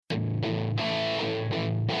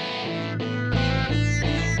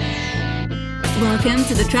Welcome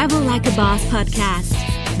to the Travel Like a Boss podcast,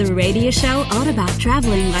 the radio show all about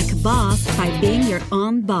traveling like a boss by being your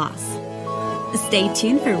own boss. Stay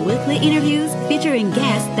tuned for weekly interviews featuring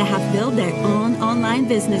guests that have built their own online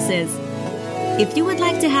businesses. If you would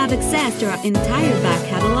like to have access to our entire back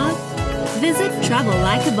catalog, visit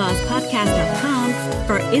travellikeabosspodcast.com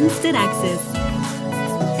for instant access.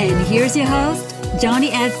 And here's your host, Johnny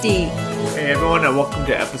FD. Hey everyone, and welcome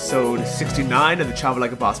to episode 69 of the Travel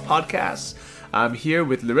Like a Boss podcast. I'm here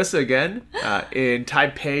with Larissa again in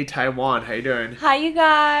Taipei, Taiwan. How you doing? Hi, you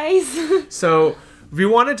guys. So we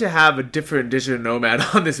wanted to have a different digital nomad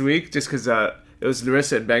on this week, just because it was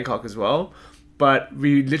Larissa in Bangkok as well. But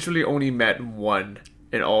we literally only met one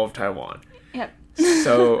in all of Taiwan. Yep.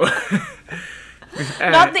 So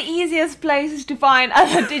Not the easiest place to find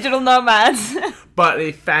other digital nomads. but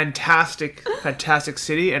a fantastic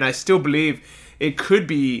city, and I still believe it could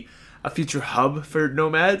be a future hub for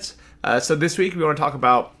nomads. So this week we want to talk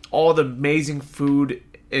about all the amazing food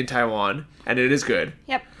in Taiwan, and it is good.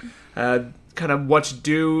 Yep. Kind of what to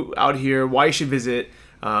do out here, why you should visit,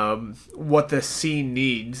 what the scene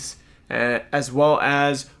needs, as well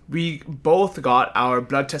as we both got our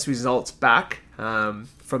blood test results back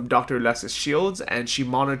from Dr. Alexis Shields, and she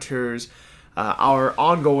monitors our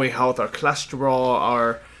ongoing health, our cholesterol,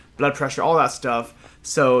 our blood pressure, all that stuff.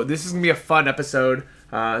 So this is going to be a fun episode.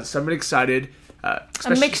 So I'm really excited. A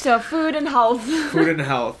mixture of food and health. Food and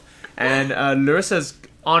health. And Larissa's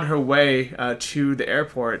on her way to the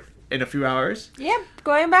airport in a few hours. Yep,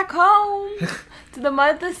 going back home to the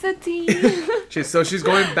mother city. She's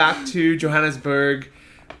going back to Johannesburg,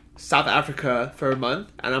 South Africa for a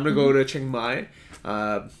month. And I'm going to go to Chiang Mai.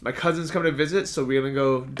 My cousin's coming to visit, so we're going to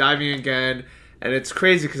go diving again. And it's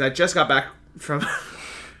crazy because I just got back from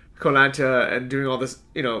Koh Lanta and doing all this,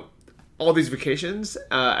 all these vacations,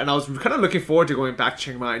 and I was kind of looking forward to going back to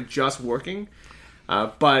Chiang Mai and just working,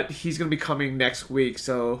 but he's going to be coming next week,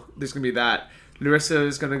 so there's going to be that. Larissa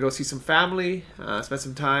is going to go see some family, spend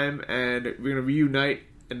some time, and we're going to reunite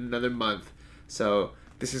in another month. So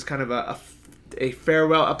this is kind of a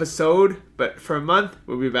farewell episode, but for a month,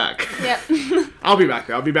 we'll be back. Yep. I'll be back,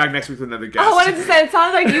 though. I'll be back next week with another guest. I wanted to say, it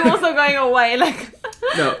sounds like you also going away.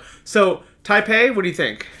 No. So, Taipei, what do you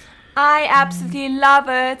think? I absolutely love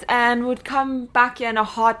it and would come back here in a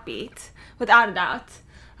heartbeat, without a doubt.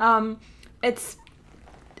 It's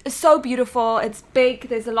so beautiful. It's big.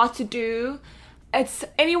 There's a lot to do. It's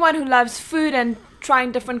anyone who loves food and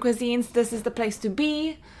trying different cuisines, this is the place to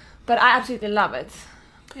be. But I absolutely love it.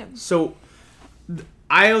 Yeah. So,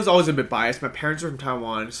 I was always a bit biased. My parents are from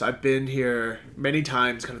Taiwan, so I've been here many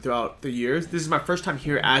times kind of throughout the years. This is my first time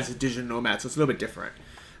here as a digital nomad, so it's a little bit different.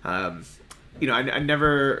 I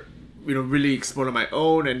never really explored on my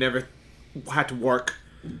own. I never had to work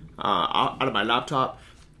out of my laptop.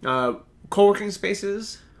 Co-working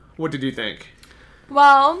spaces, what did you think?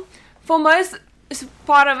 Well, for most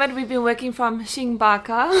part of it, we've been working from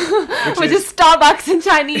Xingbaka, which is Starbucks in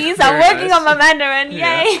Chinese. I'm working on my Mandarin,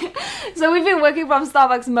 yay! Yeah. So we've been working from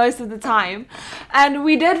Starbucks most of the time. And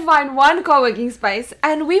we did find one co-working space,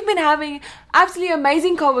 and we've been having absolutely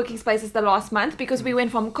amazing co-working spaces the last month because we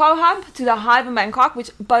went from Co-Hub to the Hive in Bangkok,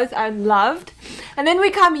 which both I loved. And then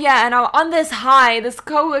we come here and I'm on this high, this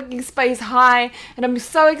co-working space high, and I'm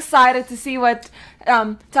so excited to see what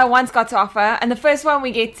Taiwan's got to offer. And the first one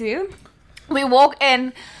we get to, we walk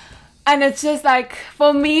in, and it's just like,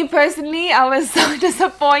 for me personally, I was so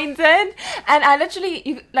disappointed. And I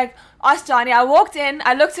literally, asked Johnny, I walked in,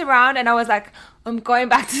 I looked around, and I was like, I'm going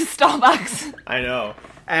back to Starbucks. I know.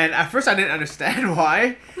 And at first I didn't understand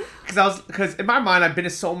why. Because in my mind, I've been to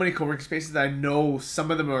so many co-working spaces that I know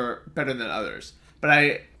some of them are better than others. But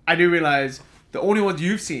I do realize the only ones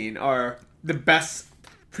you've seen are the best,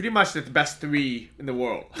 pretty much the best three in the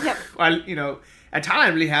world. Yep. And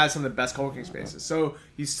Thailand really has some of the best co-working spaces. So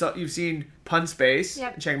you've seen Pun Space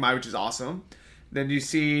in Chiang Mai, which is awesome. Then you've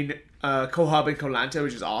seen Koh-Hub in Koh Lanta,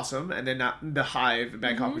 which is awesome. And then the Hive in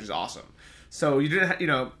Bangkok, which is awesome. So you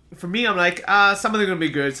didn't, for me, I'm like, some of them are going to be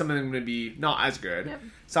good, some of them are going to be not as good. Yep.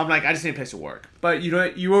 So I'm like, I just need a place to work. But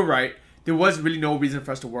you were right. There was really no reason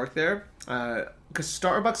for us to work there. Because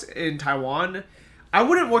Starbucks in Taiwan, I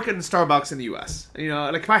wouldn't work in Starbucks in the US.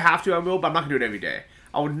 If I have to, I will, but I'm not going to do it every day.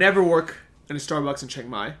 I would never work in a Starbucks in Chiang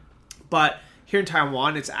Mai. But here in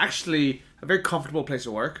Taiwan, it's actually a very comfortable place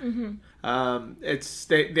to work.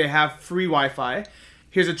 Mm-hmm. They have free Wi-Fi.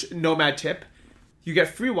 Here's a nomad tip. You get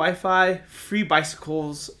free Wi-Fi, free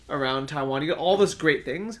bicycles around Taiwan. You get all those great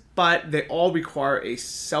things, but they all require a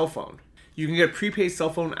cell phone. You can get a prepaid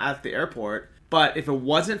cell phone at the airport, But if it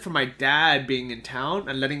wasn't for my dad being in town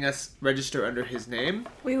and letting us register under his name,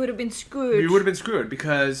 we would have been screwed. We would have been screwed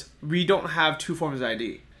because we don't have 2 forms of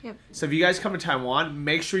ID. Yep. So if you guys come to Taiwan,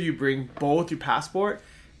 make sure you bring both your passport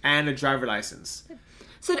and a driver license.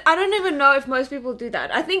 So I don't even know if most people do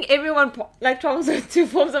that. I think everyone like travels with 2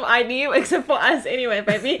 forms of ID except for us anyway,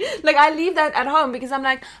 baby. Like I leave that at home because I'm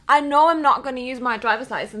like, I know I'm not going to use my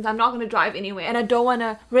driver's license. I'm not going to drive anywhere and I don't want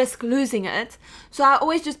to risk losing it. So I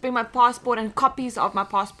always just bring my passport and copies of my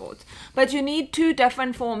passport. But you need 2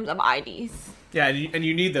 different forms of IDs. Yeah, and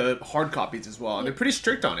you need the hard copies as well. And they're pretty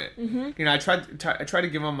strict on it. Mm-hmm. You know, I tried to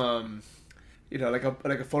give them you know, like a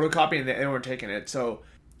photocopy and they weren't taking it. So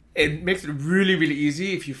it makes it really, really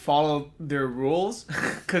easy if you follow their rules,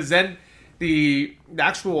 because then the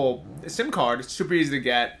actual SIM card is super easy to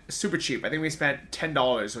get, super cheap. I think we spent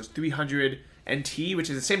 $10, so it's 300 NT, which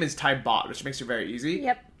is the same as Thai baht, which makes it very easy.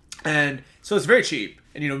 Yep. And so it's very cheap.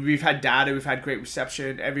 And, you know, we've had data, we've had great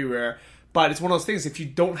reception everywhere, but it's one of those things, if you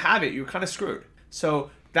don't have it, you're kind of screwed.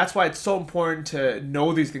 So that's why it's so important to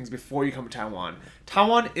know these things before you come to Taiwan.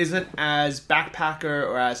 Taiwan isn't as backpacker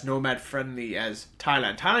or as nomad friendly as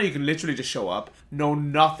Thailand. Thailand, you can literally just show up, know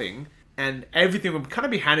nothing, and everything will kind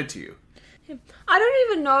of be handed to you. I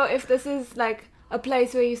don't even know if this is like a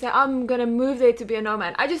place where you say, I'm going to move there to be a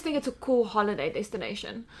nomad. I just think it's a cool holiday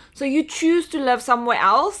destination. So you choose to live somewhere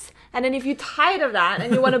else. And then if you're tired of that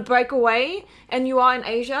and you want to break away and you are in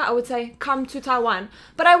Asia, I would say come to Taiwan.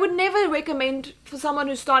 But I would never recommend for someone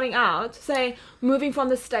who's starting out, say, moving from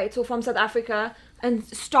the States or from South Africa and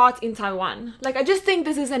start in Taiwan. Like, I just think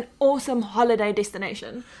this is an awesome holiday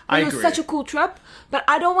destination. I agree. It was such a cool trip, but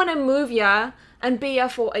I don't want to move here and be here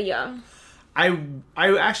for a year. I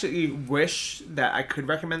actually wish that I could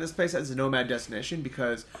recommend this place as a nomad destination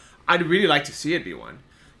because I'd really like to see it be one.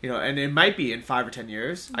 You know, and it might be in 5 or 10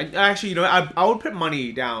 years. I actually, you know, I would put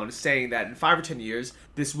money down saying that in 5 or 10 years,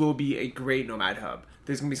 this will be a great nomad hub.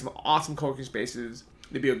 There's going to be some awesome co-working spaces.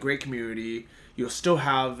 There'll be a great community. You'll still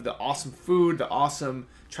have the awesome food, the awesome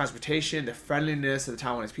transportation, the friendliness of the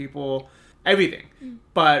Taiwanese people, everything.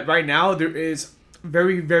 But right now, there is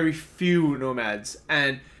very, very few nomads.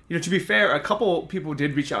 And, you know, to be fair, a couple people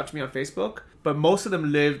did reach out to me on Facebook, but most of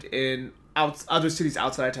them lived in other cities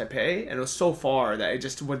outside of Taipei, and it was so far that it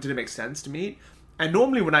just didn't make sense to meet. And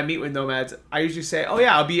normally when I meet with nomads, I usually say, oh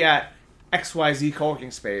yeah, I'll be at XYZ co-working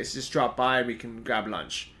space, just drop by and we can grab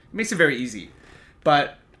lunch. It makes it very easy.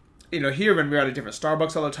 But, you know, here when we're at a different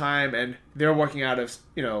Starbucks all the time and they're working out of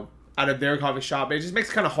their coffee shop, it just makes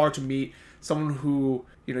it kind of hard to meet someone who,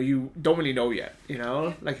 you know, you don't really know yet, you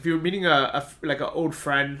know? Like if you're meeting an old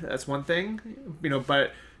friend, that's one thing, you know,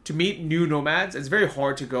 but to meet new nomads, it's very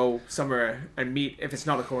hard to go somewhere and meet if it's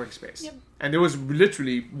not a co-working space. Yep. And there was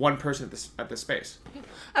literally one person at this space. Yep.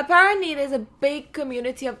 Apparently, there's a big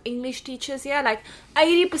community of English teachers here. Like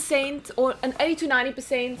 80% or 80 to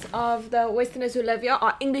 90% of the Westerners who live here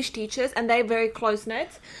are English teachers, and they're very close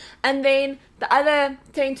knit. And then the other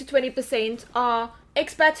 10 to 20% are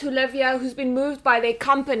expats who live here, who's been moved by their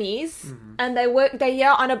companies, and they're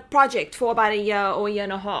here on a project for about a year or a year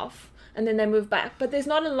and a half. And then they move back. But there's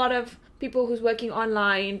not a lot of people who's working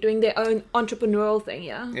online, doing their own entrepreneurial thing,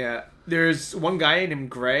 yeah? Yeah. There's one guy named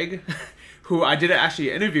Greg who I did actually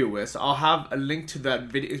an interview with. So I'll have a link to that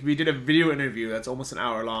video. We did a video interview that's almost an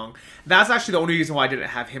hour long. That's actually the only reason why I didn't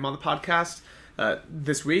have him on the podcast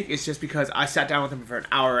this week. It's just because I sat down with him for an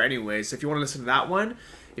hour anyway. So if you want to listen to that one,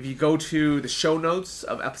 if you go to the show notes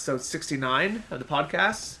of episode 69 of the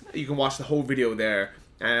podcast, you can watch the whole video there.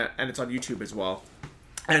 And it's on YouTube as well.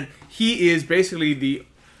 And he is basically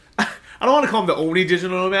I don't want to call him the only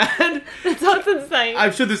digital nomad. That sounds insane.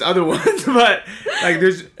 I'm sure there's other ones, but like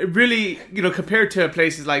there's really, you know, compared to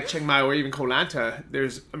places like Chiang Mai or even Koh Lanta,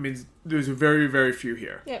 there's very, very few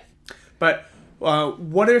here. Yeah. But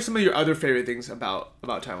what are some of your other favorite things about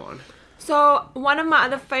Taiwan? So one of my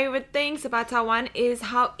other favorite things about Taiwan is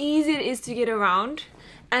how easy it is to get around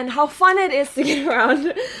and how fun it is to get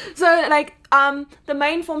around. So like the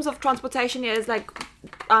main forms of transportation here is like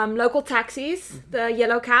local taxis, the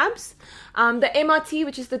yellow cabs, the MRT,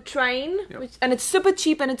 which is the train, and it's super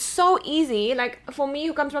cheap and it's so easy. Like for me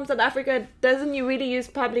who comes from South Africa, doesn't really use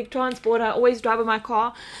public transport. I always drive in my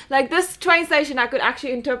car. Like this train station I could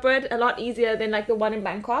actually interpret a lot easier than like the one in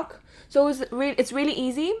Bangkok. So it's really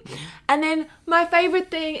easy. And then my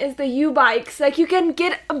favorite thing is the U-bikes. Like you can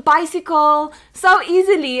get a bicycle so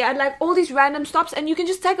easily at like all these random stops, and you can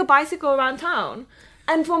just take a bicycle around town.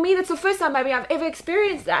 And for me, that's the first time maybe I've ever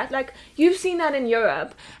experienced that. Like, you've seen that in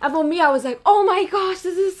Europe. And for me, I was like, oh my gosh,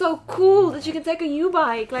 this is so cool that you can take a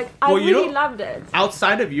U-bike. Like, I really loved it.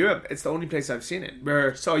 Outside of Europe, it's the only place I've seen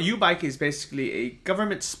it. So a U-bike is basically a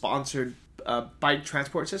government-sponsored bike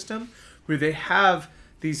transport system where they have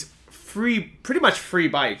these pretty much free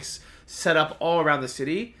bikes set up all around the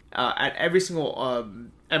city at every single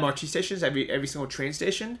MRT stations, every single train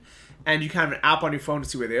station. And you can have an app on your phone to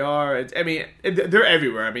see where they are. They're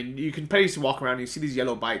everywhere. I mean, you can just walk around and you see these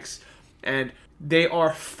yellow bikes. And they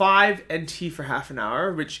are 5 NT for half an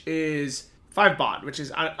hour, which is 5 baht, which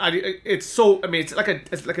is it's like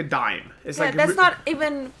a dime. It's yeah, like that's not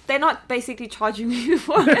even. They're not basically charging you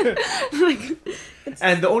for it.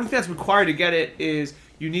 And the only thing that's required to get it is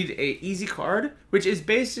you need a Easy Card, which is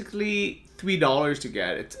basically $3 to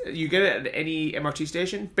get. You get it at any MRT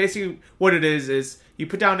station. Basically, what it is you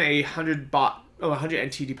put down 100 baht, 100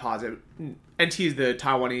 NT deposit. NT is the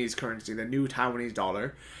Taiwanese currency, the new Taiwanese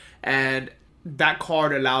dollar, and that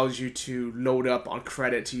card allows you to load up on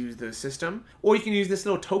credit to use the system, or you can use this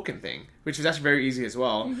little token thing, which is actually very easy as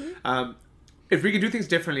well. Mm-hmm. If we could do things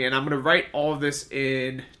differently, and I'm going to write all of this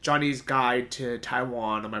in Johnny's Guide to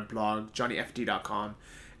Taiwan on my blog, johnnyfd.com.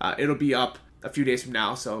 It'll be up a few days from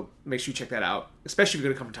now, so make sure you check that out, especially if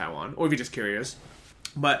you're going to come to Taiwan, or if you're just curious.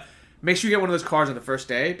 But make sure you get one of those cards on the first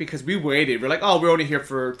day, because we waited. We're like, we're only here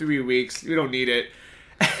for 3 weeks. We don't need it.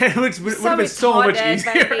 Which would have been so much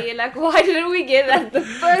easier. Baby. Like, why didn't we get it the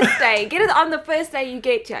first day? Get it on the first day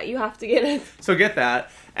you have to get it. So get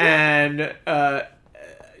that. And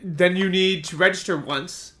then you need to register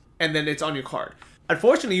once, and then it's on your card.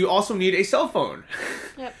 Unfortunately, you also need a cell phone.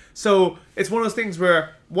 Yep. So it's one of those things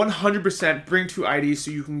where 100% bring 2 IDs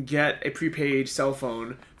so you can get a prepaid cell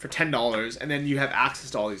phone for $10, and then you have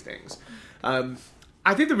access to all these things.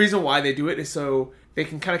 I think the reason why they do it is so they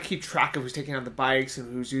can kind of keep track of who's taking out the bikes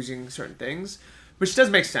and who's using certain things, which does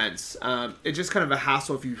make sense. It's just kind of a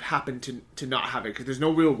hassle if you happen to not have it, because there's no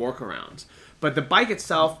real workarounds. But the bike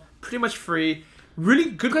itself, pretty much free, really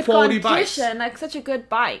good quality bikes. Like such a good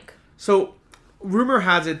bike. So rumor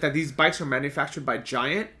has it that these bikes are manufactured by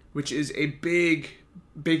Giant, which is a big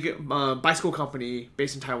bicycle company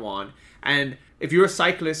based in Taiwan. And if you're a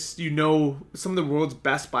cyclist, you know some of the world's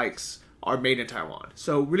best bikes are made in Taiwan.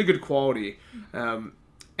 So really good quality.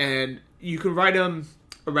 And you can ride them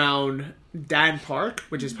around Dan Park,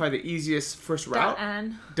 which is probably the easiest first route.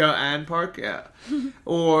 Da An Park, yeah.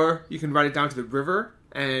 Or you can ride it down to the river,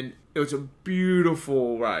 and it was a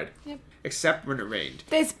beautiful ride. Yep. Except when it rained.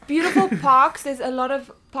 There's beautiful parks. There's a lot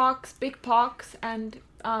of parks, big parks, and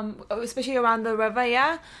especially around the river,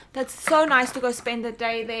 yeah. That's so nice to go spend the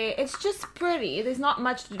day there. It's just pretty. There's not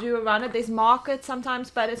much to do around it. There's markets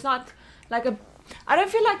sometimes, but it's not like I don't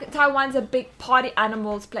feel like Taiwan's a big party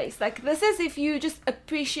animals place. Like, this is if you just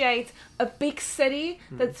appreciate a big city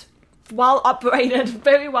that's well operated,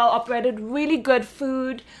 very well operated, really good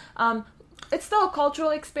food. It's still a cultural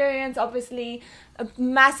experience, obviously. A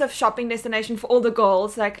massive shopping destination for all the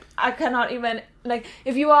girls. Like, I cannot even, like,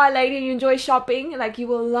 if you are a lady and you enjoy shopping, like, you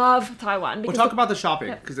will love Taiwan. We'll talk about the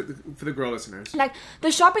shopping, because for the girl listeners. Like,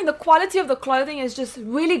 the shopping, the quality of the clothing is just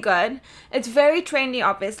really good. It's very trendy,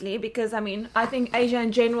 obviously, because, I mean, I think Asia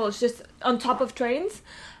in general is just on top of trends.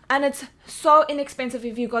 And it's so inexpensive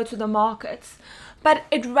if you go to the markets. But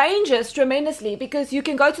it ranges tremendously, because you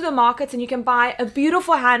can go to the markets and you can buy a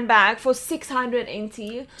beautiful handbag for 600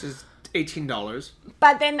 NT. Just $18.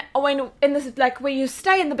 But then when in this, like, where you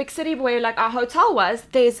stay in the big city where like our hotel was,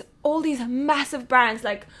 there's all these massive brands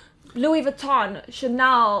like Louis Vuitton,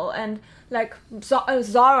 Chanel, and like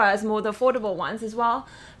Zara is more the affordable ones as well.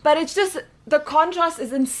 But it's just, the contrast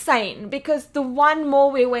is insane, because the one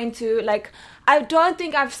mall we went to, like, I don't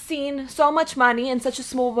think I've seen so much money in such a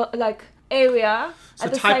small like area. So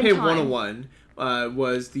at the Taipei same time. 101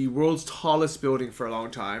 was the world's tallest building for a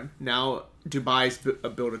long time. Now Dubai's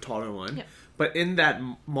built a taller one. Yep. But in that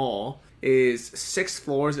mall is 6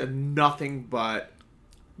 floors and nothing but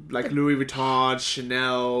like Louis Vuitton,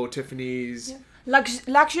 Chanel, Tiffany's. Yeah.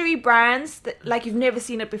 Luxury brands that, like, you've never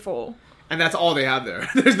seen it before. And that's all they have there.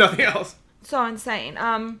 There's nothing else. So insane.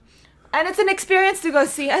 And it's an experience to go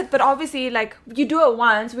see it, but obviously, like, you do it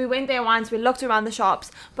once. We went there once, we looked around the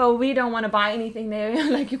shops, but we don't want to buy anything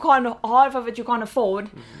there. Like, you can't, half of it you can't afford.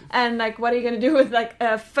 Mm-hmm. And, like, what are you going to do with, like,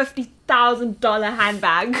 a $50,000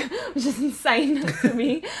 handbag? Which is insane to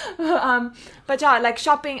me. But yeah, like,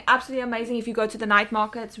 shopping, absolutely amazing if you go to the night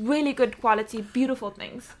markets. Really good quality, beautiful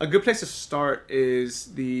things. A good place to start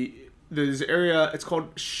is there's area, it's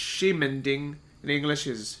called Ximending. In English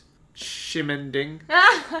is Ximending.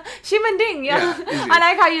 Ximending, yeah. I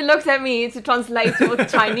like how you looked at me to translate to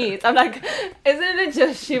Chinese. I'm like, isn't it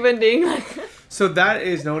just Ximending? So that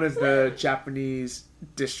is known as the Japanese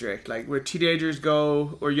district, like where teenagers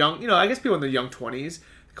go, or young, I guess people in their young 20s.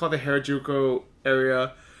 They call it the Harajuku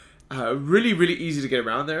area. Really, really easy to get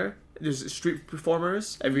around there. there's street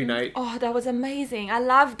performers every night. Oh, that was amazing. I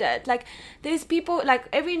loved it. Like, there's people, like,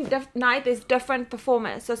 every night there's different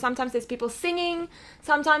performers. So sometimes there's people singing.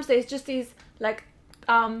 Sometimes there's just these, like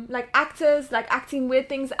actors, like, acting weird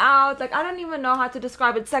things out. Like, I don't even know how to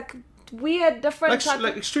describe it. It's, like, weird, different...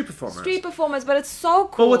 Like street performers. Street performers, but it's so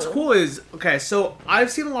cool. But what's cool is, okay, so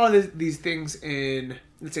I've seen a lot of these things in,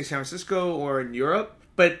 let's say, San Francisco or in Europe,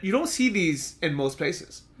 but you don't see these in most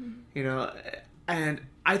places, you know? And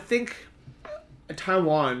I think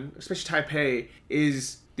Taiwan, especially Taipei,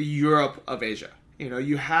 is the Europe of Asia. You know,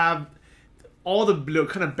 you have all the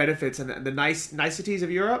kind of benefits and the niceties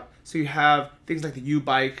of Europe. So you have things like the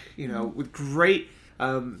U-Bike, you know, with great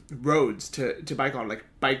roads to bike on, like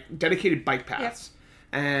dedicated bike paths.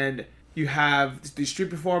 Yep. And you have these street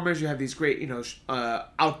performers, you have these great, you know,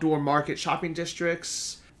 outdoor market shopping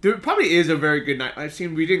districts. There probably is a very good nightlife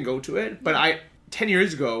scene. We didn't go to it, but 10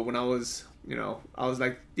 years ago when I was, you know, I was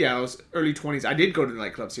early 20s. I did go to the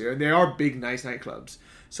nightclubs here, and there are big, nice nightclubs.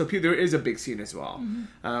 So there is a big scene as well.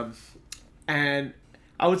 And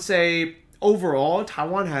I would say overall,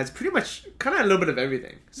 Taiwan has pretty much kind of a little bit of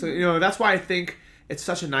everything. So, you know, that's why I think it's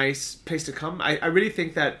such a nice place to come. I really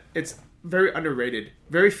think that it's very underrated.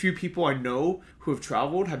 Very few people I know who have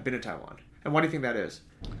traveled have been to Taiwan. And why do you think that is?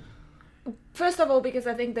 First of all, because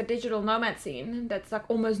I think the digital nomad scene, that's like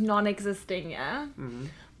almost non-existing, yeah?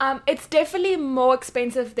 It's definitely more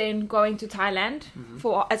expensive than going to Thailand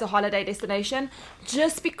as a holiday destination,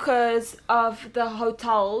 just because of the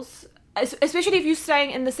hotels, especially if you're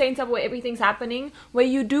staying in the center where everything's happening, where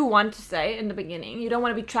you do want to stay in the beginning. You don't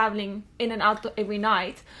want to be traveling in and out every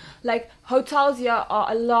night. Like, hotels here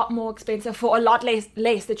are a lot more expensive for a lot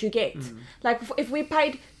less that you get. Like, if we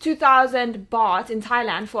paid 2,000 baht in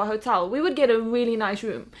Thailand for a hotel, we would get a really nice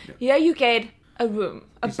room. Here you get a room,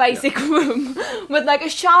 a basic room, with like a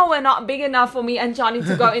shower not big enough for me and Johnny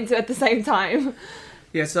to go into at the same time.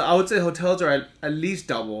 Yeah, so I would say hotels are at least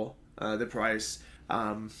double the price.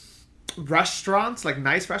 Restaurants, like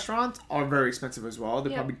nice restaurants, are very expensive as well.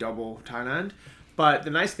 They're probably double Thailand. But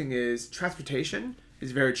the nice thing is transportation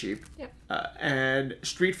is very cheap. And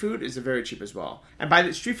street food is very cheap as well. And by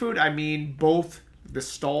the street food, I mean both the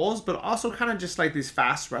stalls, but also kind of just like these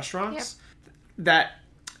fast restaurants that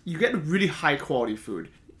you get really high quality food.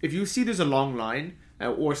 If you see there's a long line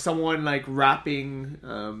or someone like wrapping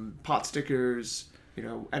pot stickers, you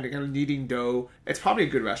know, and kind of kneading dough, it's probably a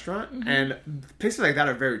good restaurant. And places like that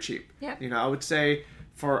are very cheap. You know, I would say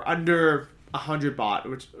for under 100 baht,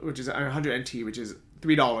 which is 100 NT, which is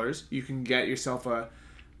 $3, you can get yourself a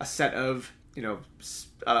set of, you know,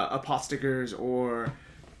 pot stickers or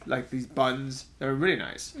like these buns that are really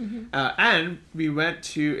nice. And we went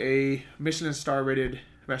to a Michelin star rated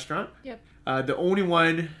restaurant. The only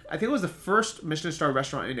one, I think it was the first Michelin star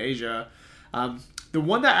restaurant in Asia. The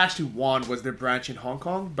one that actually won was their branch in Hong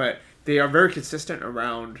Kong, but they are very consistent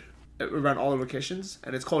around all the locations,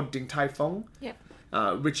 and it's called Din Tai Fung,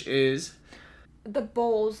 which is the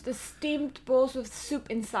bowls, the steamed bowls with soup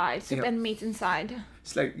inside, and meat inside.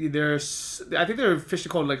 It's like I think they're officially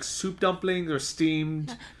called like soup dumplings or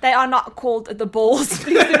steamed. They are not called the bowls.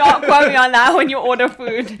 Please do not quote me on that when you order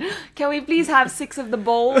food. Can we please have 6 of the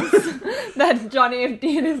bowls that Johnny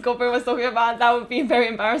FD and his girlfriend was talking about? That would be very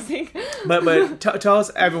embarrassing. But tell us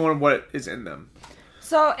everyone what is in them.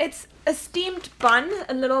 So it's a steamed bun,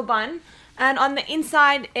 a little bun, and on the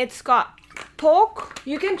inside it's got pork.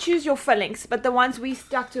 You can choose your fillings, but the ones we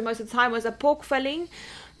stuck to most of the time was a pork filling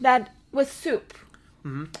that with soup.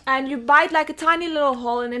 And you bite like a tiny little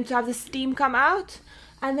hole in it to have the steam come out,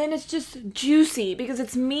 and then it's just juicy because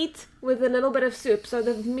it's meat with a little bit of soup, so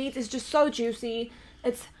the meat is just so juicy.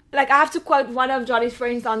 It's like, I have to quote one of Johnny's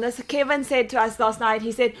friends on this. Kevin said to us last night,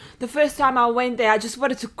 he said, the first time I went there I just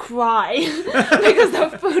wanted to cry because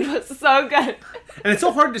the food was so good. And it's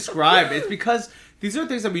so hard to describe. It's because these are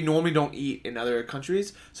things that we normally don't eat in other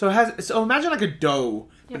countries. So imagine like a dough,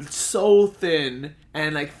 but it's so thin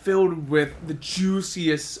and like filled with the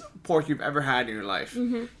juiciest pork you've ever had in your life.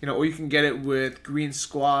 You know, or you can get it with green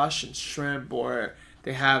squash and shrimp, or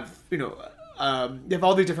they have, you know, they have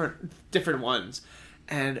all these different ones.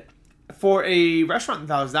 And for a restaurant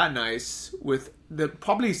that was that nice, with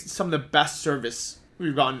probably some of the best service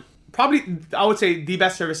we've gotten, probably I would say the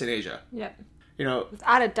best service in Asia. You know,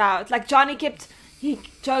 without a doubt. Like, Johnny he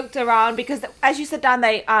joked around because as you sit down,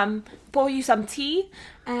 they pour you some tea,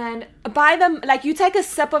 and by them, like, you take a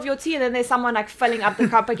sip of your tea and then there's someone like filling up the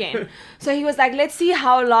cup again. So he was like, let's see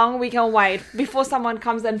how long we can wait before someone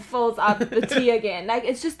comes and fills up the tea again. Like,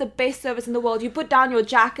 it's just the best service in the world. You put down your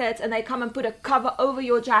jacket and they come and put a cover over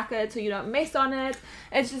your jacket so you don't mess on it.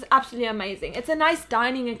 It's just absolutely amazing. It's a nice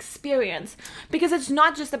dining experience because it's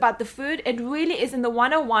not just about the food. It really is in the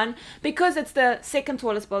 101, because it's the second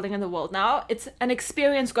tallest building in the world now. It's an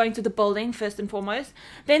experience going to the building first and foremost.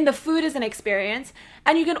 Then the food is an experience,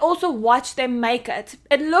 and you can also watch them make it.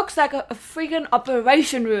 It looks like a freaking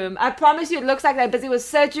operation room. I promise you, it looks like they're busy with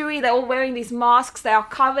surgery. They're all wearing these masks. They are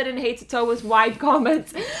covered in head to toe with white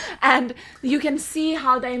garments, and you can see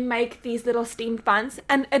how they make these little steamed buns,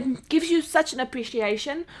 and it gives you such an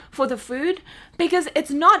appreciation for the food, because it's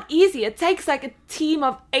not easy. It takes like a team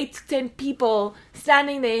of 8 to 10 people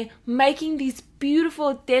standing there making these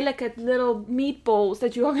beautiful, delicate little meatballs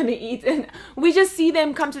that you're going to eat. And we just see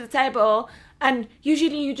them come to the table, and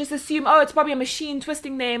usually you just assume, oh, it's probably a machine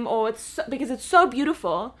twisting them, or because it's so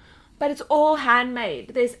beautiful. But it's all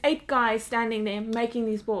handmade. There's 8 guys standing there making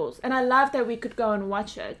these balls. And I love that we could go and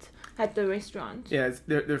watch it at the restaurant. Yeah,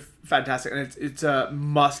 they're fantastic. And it's a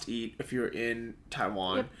must-eat if you're in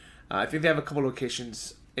Taiwan. Yep. I think they have a couple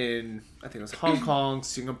locations in, I think it was Hong Kong,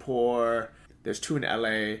 Singapore. There's 2 in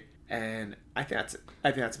LA. And I think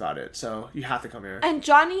that's about it. So you have to come here. And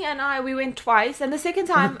Johnny and we went twice. And the second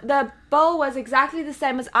time, the bill was exactly the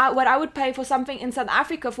same as what I would pay for something in South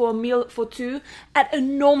Africa for a meal for 2 at a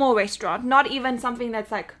normal restaurant. Not even something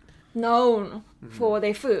that's like known for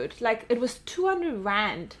their food. Like, it was 200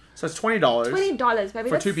 Rand. So it's $20. $20, baby.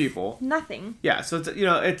 For 2 people. Nothing. Yeah, so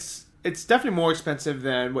it's definitely more expensive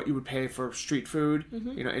than what you would pay for street food,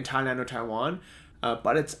 in Thailand or Taiwan.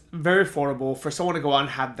 But it's very affordable for someone to go out and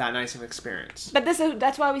have that nice of an experience. But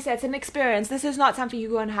that's why we say it's an experience. This is not something you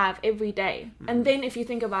go and have every day. And then if you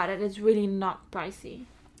think about it, it's really not pricey.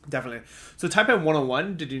 Definitely. So Taipei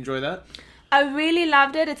 101, did you enjoy that? I really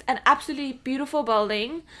loved it. It's an absolutely beautiful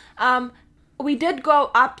building. We did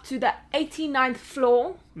go up to the 89th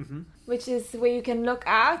floor, which is where you can look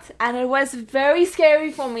out. And it was very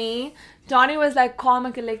scary for me. Johnny was like calm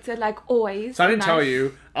and collected, like always. So I didn't tell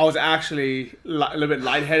you, I was actually a little bit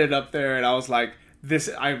lightheaded up there, and I was like,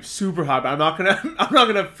 I'm super hot, but I'm not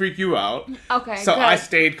gonna freak you out. Okay. So good. I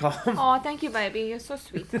stayed calm. Oh, thank you, baby. You're so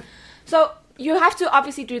sweet. So you have to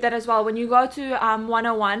obviously do that as well. When you go to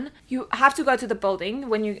 101, you have to go to the building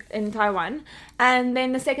when you're in Taiwan. And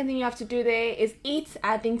then the second thing you have to do there is eat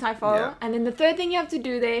at Din Tai Fung. Yeah. And then the third thing you have to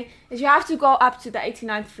do there is you have to go up to the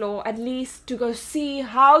 89th floor at least to go see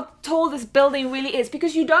how tall this building really is.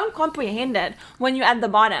 Because you don't comprehend it when you're at the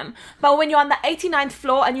bottom. But when you're on the 89th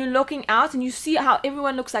floor and you're looking out and you see how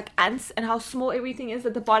everyone looks like ants and how small everything is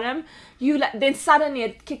at the bottom, then suddenly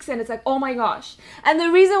it kicks in. It's like, oh my gosh. And the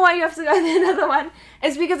reason why you have to go to another one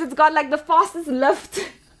is because it's got like the fastest lift.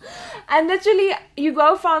 And literally you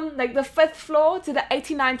go from like the 5th floor to the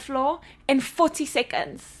 89th floor in 40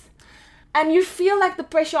 seconds. And you feel like the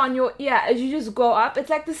pressure on your ear as you just go up. It's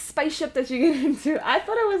like the spaceship that you get into. I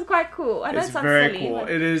thought it was quite cool. I know it's very silly, cool. But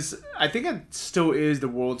it is. I think it still is the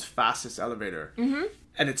world's fastest elevator. Mm-hmm.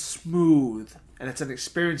 And it's smooth. And it's an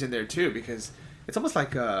experience in there too, because it's almost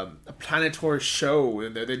like a planetary show.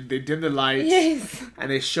 And they dim the lights, yes, and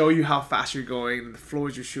they show you how fast you're going and the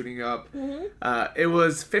floors you're shooting up. Mm-hmm. It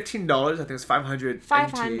was $15. I think it's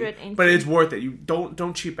 500 NT. But it's worth it. You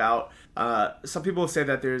don't cheap out. Some people say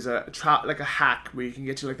that there's a hack where you can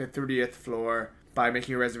get to like the 30th floor by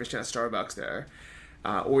making a reservation at Starbucks there,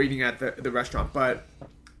 or eating at the restaurant. But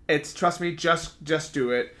trust me, just do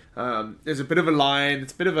it. There's a bit of a line,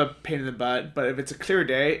 it's a bit of a pain in the butt, but if it's a clear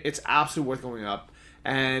day, it's absolutely worth going up.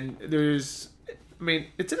 And it's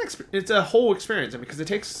a whole experience, because it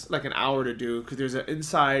takes like an hour to do, because there's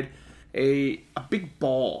inside a big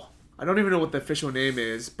ball. I don't even know what the official name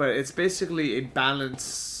is, but it's basically a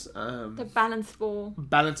balance. The balance ball.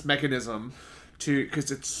 Balance mechanism,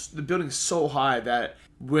 because the building's so high that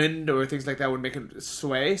wind or things like that would make it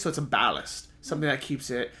sway. So it's a ballast, something that keeps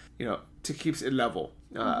it, keeps it level.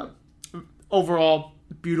 Overall,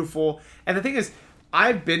 beautiful. And the thing is,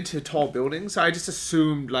 I've been to tall buildings, so I just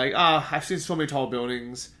assumed I've seen so many tall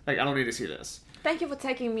buildings, I don't need to see this. Thank you for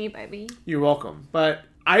taking me, baby. You're welcome. But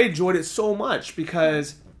I enjoyed it so much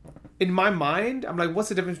because in my mind, I'm like, what's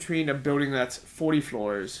the difference between a building that's 40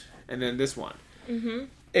 floors and then this one? Mm-hmm.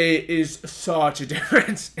 It is such a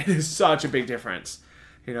difference. It is such a big difference.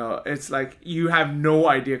 It's like you have no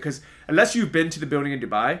idea, because unless you've been to the building in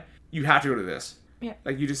Dubai, you have to go to this. Yeah.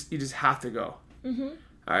 You just have to go. Mm-hmm.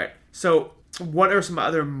 All right. So what are some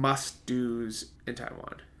other must-dos in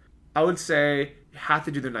Taiwan? I would say you have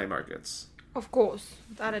to do the night markets. Of course,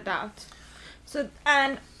 without a doubt. So,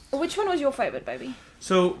 and which one was your favorite, baby?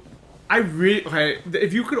 So,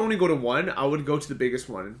 if you could only go to one, I would go to the biggest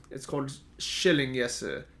one. It's called Shilling,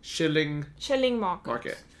 Shilling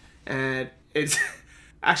Market. And it's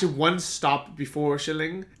actually one stop before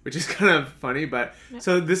Shilling, which is kind of funny, but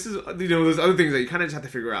so this is, there's other things that you kind of just have to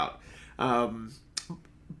figure out.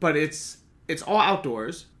 But it's all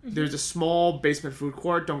outdoors. Mm-hmm. There's a small basement food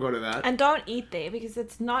court. Don't go to that. And don't eat there because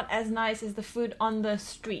it's not as nice as the food on the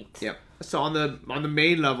street. Yep. So on the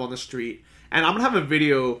main level on the street, and I'm gonna have a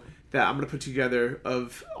video that I'm gonna put together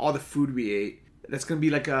of all the food we ate. That's gonna be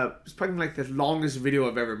it's probably like the longest video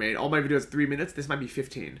I've ever made. All my videos 3 minutes. This might be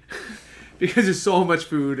 15 because there's so much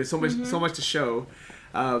food. There's so much to show,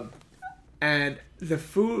 and the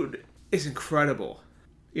food is incredible.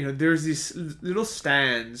 There's these little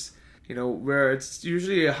stands. Where it's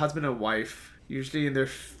usually a husband and wife, usually in their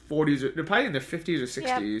 40s, they're probably in their 50s or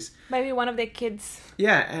 60s. Yeah, maybe one of their kids.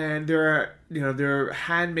 Yeah, and they're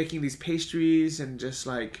hand making these pastries and just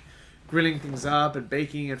like grilling things up and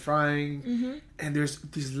baking and frying. Mm-hmm. And there's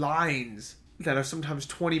these lines that are sometimes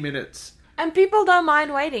 20 minutes. And people don't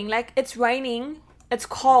mind waiting. Like, it's raining, it's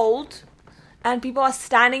cold, and people are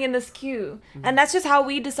standing in this queue. Mm-hmm. And that's just how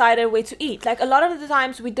we decided where to eat. Like, a lot of the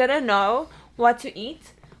times we didn't know what to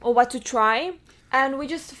eat or what to try, and we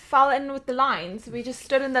just fell in with the lines. We just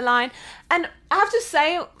stood in the line, and I have to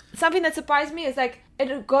say something that surprised me is like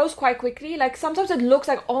it goes quite quickly. Like sometimes it looks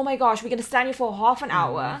like, oh my gosh, we're gonna stand here for half an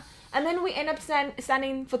hour, and then we end up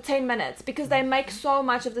standing for 10 minutes because they make so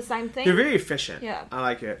much of the same thing. They're very efficient. Yeah, I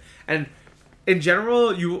like it. And in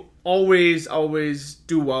general, you always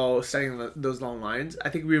do well standing in those long lines. I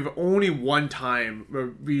think we have only one time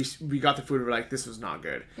where we got the food and we're like, this was not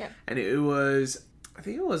good. Yeah, and I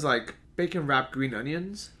think it was like bacon wrapped green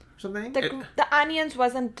onions or something. The onions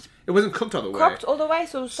wasn't... It wasn't cooked all the way. Cooked all the way,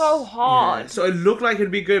 so it was so hard. Yeah. So it looked like it'd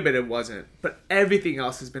be good, but it wasn't. But everything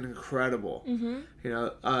else has been incredible.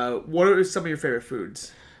 Mm-hmm. What are some of your favorite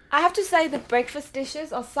foods? I have to say the breakfast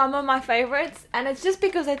dishes are some of my favorites. And it's just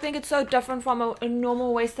because I think it's so different from a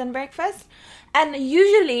normal Western breakfast. And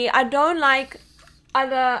usually I don't like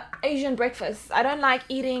other Asian breakfasts. I don't like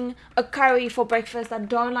eating a curry for breakfast. I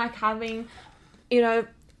don't like having...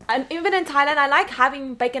 and even in Thailand, I like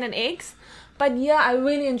having bacon and eggs. But yeah, I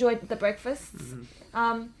really enjoyed the breakfasts.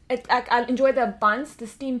 Mm-hmm. I enjoy the buns, the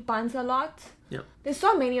steamed buns a lot. Yeah. There's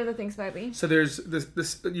so many of the things, baby. So there's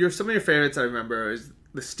some of your favorites I remember is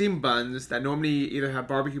the steamed buns that normally either have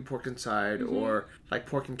barbecue pork inside or like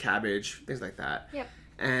pork and cabbage, things like that. Yep.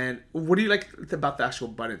 And what do you like about the actual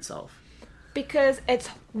bun itself? Because it's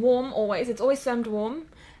warm always. It's always served warm.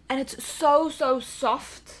 And it's so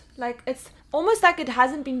soft. Like, it's almost like it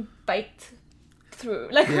hasn't been baked through.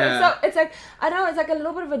 Like, so it's like, I don't know, it's like a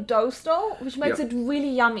little bit of a dough still, which makes it really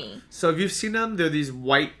yummy. So if you've seen them, they're these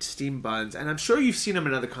white steamed buns. And I'm sure you've seen them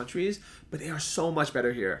in other countries, but they are so much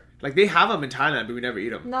better here. Like, they have them in Thailand, but we never eat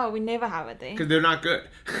them. No, we never have it there. Because they're not good.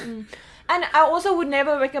 And I also would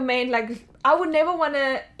never recommend, like, I would never want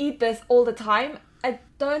to eat this all the time. I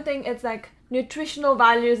don't think it's like... nutritional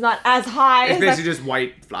value is not as high. It's basically just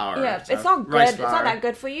white flour. Yeah, it's not good. It's not that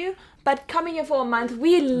good for you. But coming here for a month,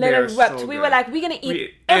 we literally ripped. So we were like, we're going to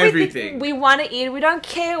eat everything we want to eat. We don't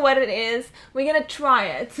care what it is. We're going to try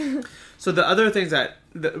it. So the other things that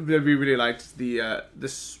we really liked,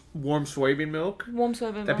 this warm soybean milk.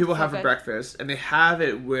 That people have for breakfast. And they have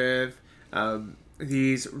it with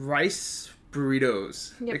these rice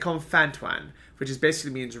burritos. Yep. They call them fan tuan, which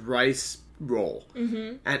basically means rice roll.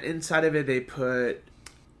 Mm-hmm. And inside of it they put,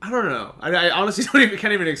 I don't know, I honestly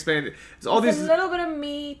can't even explain it. It's all a little bit of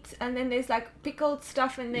meat, and then there's like pickled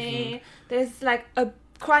stuff in there. Mm-hmm. There's like a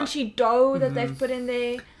crunchy dough that they've put in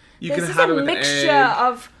there. There's just a mixture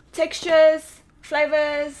of textures,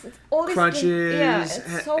 flavors, all these crunches. Yeah,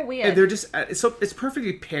 it's so weird. And they're just it's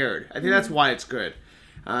perfectly paired. I think that's why it's good.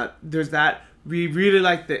 There's that. We really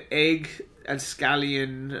like the egg and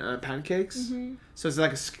scallion pancakes. Mm-hmm. So it's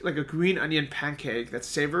like a green onion pancake that's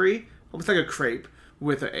savory, almost like a crepe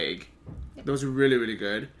with an egg. Yep. Those are really, really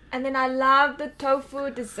good. And then I love the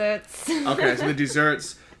tofu desserts. Okay, so the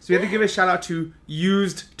desserts. So we have to give a shout out to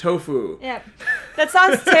Used Tofu. Yeah, that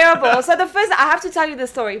sounds terrible. So I have to tell you the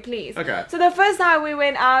story, please. Okay. So the first time we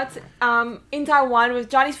went out in Taiwan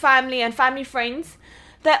with Johnny's family and family friends,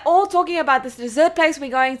 they're all talking about this dessert place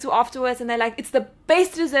we're going to afterwards, and they're like, it's the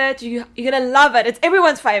best dessert, you're gonna love it, it's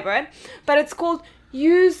everyone's favorite, but it's called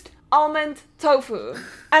Used Almond Tofu.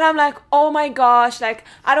 And I'm like, oh my gosh, like,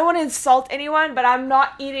 I don't want to insult anyone, but I'm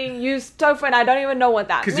not eating used tofu, and I don't even know what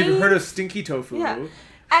that means. Because you've heard of stinky tofu. Yeah.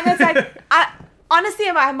 And it's like, honestly,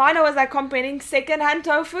 in my mind, I was like comparing secondhand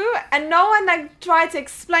tofu, and no one like tried to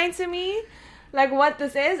explain to me like what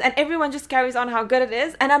this is, and everyone just carries on how good it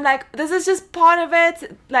is, and I'm like, this is just part of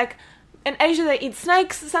it. Like in Asia, they eat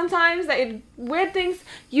snakes sometimes, they eat weird things.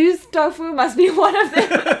 Used tofu must be one of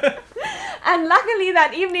them. And luckily,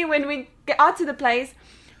 that evening when we get out to the place,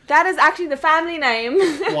 that is actually the family name.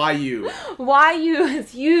 YU. YU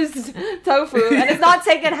is used tofu, and it's not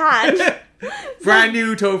second hand. Brand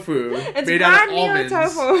new tofu. It's made brand out of new almonds.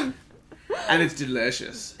 tofu. And it's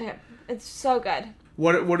delicious. Yeah, it's so good.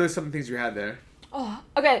 What are some things you had there? Oh,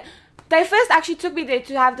 okay. They first actually took me there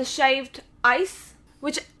to have the shaved ice,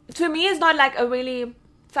 which to me is not like a really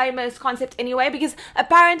famous concept anyway, because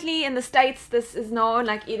apparently in the States this is known,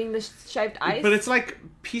 like eating the shaved ice. But it's like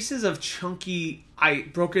pieces of chunky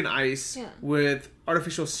broken ice with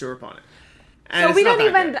artificial syrup on it. And so we don't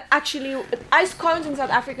even good. actually, ice cones in South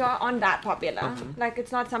Africa aren't that popular. Like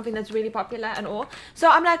it's not something that's really popular at all. So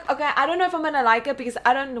I'm like, okay, I don't know if I'm gonna like it because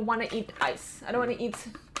I don't want to eat ice. I don't want to eat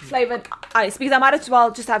flavored ice because I might as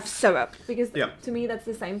well just have syrup, because to me that's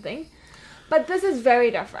the same thing. But this is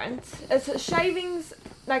very different. It's shavings,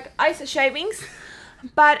 like ice shavings,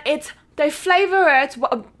 but they flavor it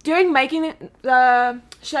during making the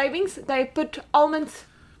shavings. They put almond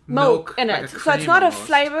milk in it, so it's not almost. A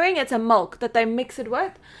flavoring, it's a milk that they mix it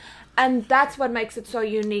with, and that's what makes it so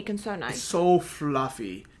unique and so nice. It's so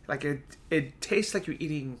fluffy, like it tastes like you're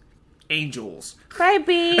eating angels.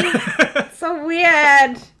 Baby, so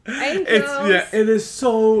weird. Angels. It is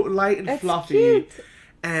so light and fluffy. Cute.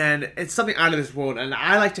 And it's something out of this world, and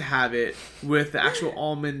I like to have it with the actual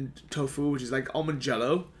almond tofu, which is like almond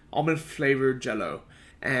jello, almond flavored jello,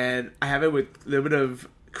 and I have it with a little bit of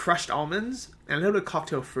crushed almonds and a little bit of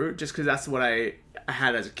cocktail fruit, just because that's what I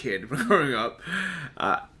had as a kid growing up.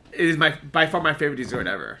 It is by far my favorite dessert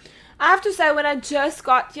ever. I have to say, when I just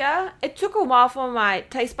got here, it took a while for my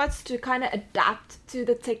taste buds to kind of adapt to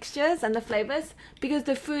the textures and the flavors, because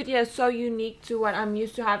the food here is so unique to what I'm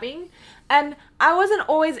used to having. And I wasn't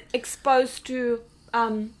always exposed to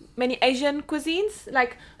many Asian cuisines.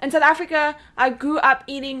 Like in South Africa, I grew up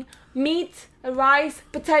eating meat, rice,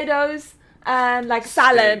 potatoes, and like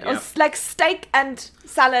salad, or like steak and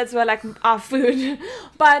salads were like our food.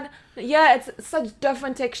 But yeah, it's such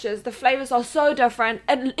different textures. The flavors are so different.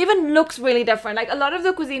 It even looks really different. Like a lot of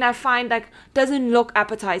the cuisine I find like doesn't look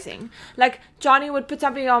appetizing. Like Johnny would put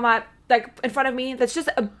something on my in front of me that's just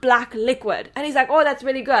a black liquid, and he's like, oh, that's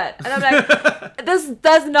really good, and I'm like, this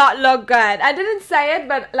does not look good. I didn't say it,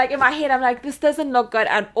 but like in my head I'm like, this doesn't look good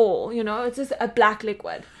at all, you know, it's just a black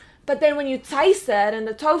liquid. But then when you taste it and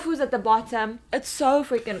the tofu's at the bottom, it's so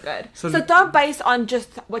freaking good. So don't base on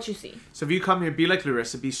just what you see. So if you come here, be like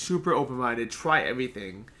Larissa, be super open-minded, try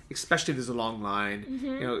everything, especially if there's a long line,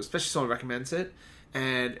 you know, especially if someone recommends it,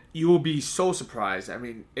 and you will be so surprised. I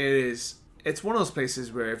mean, it's one of those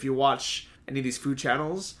places where if you watch any of these food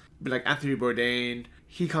channels, like Anthony Bourdain,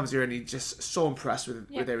 he comes here and he's just so impressed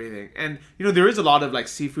with everything. And, you know, there is a lot of like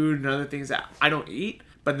seafood and other things that I don't eat,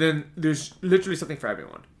 but then there's literally something for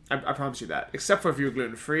everyone. I promise you that, except for if you're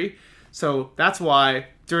gluten-free. So that's why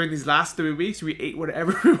during these last 3 weeks, we ate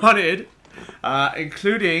whatever we wanted,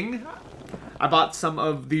 including I bought some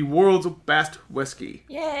of the world's best whiskey.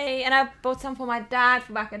 Yay! And I bought some for my dad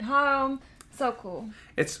for back at home. So cool.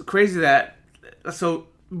 It's crazy that... So,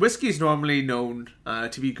 whiskey is normally known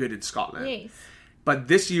to be good in Scotland. Yes. But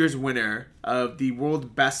this year's winner of the world's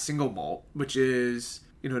best single malt, which is,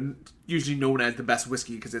 you know, usually known as the best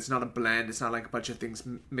whiskey because it's not a blend, it's not like a bunch of things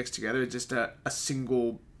mixed together, it's just a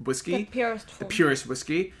single whiskey. The purest form. The purest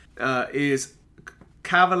whiskey is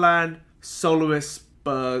Kavalan Soloist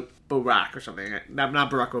Barack or something. Not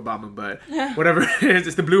Barack Obama, but whatever it is.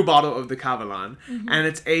 It's the blue bottle of the Kavalan. And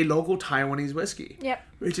it's a local Taiwanese whiskey. Yep.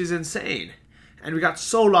 Which is insane. And we got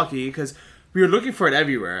so lucky because we were looking for it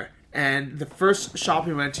everywhere. And the first shop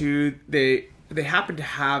we went to, they happened to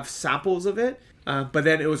have samples of it. But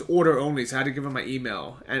then it was order only, so I had to give them my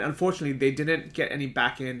email. And unfortunately, they didn't get any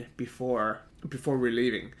back in before we were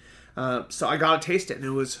leaving. So I got to taste it, and it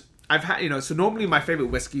was... I've had, you know, so normally my favorite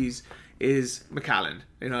whiskeys is Macallan.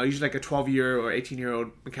 You know, usually like a 12-year or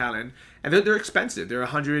 18-year-old Macallan. And they're expensive. They're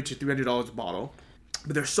 $100 to $300 a bottle.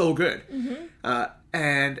 But they're so good.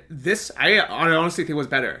 And this, I honestly think was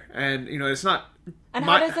better. And, you know, it's not... And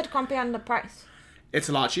how does it compare on the price? It's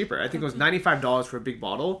a lot cheaper. I think it was $95 for a big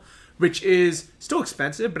bottle, which is still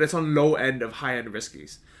expensive, but it's on low end of high-end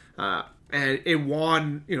whiskeys. And it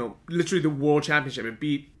won, you know, literally the world championship. It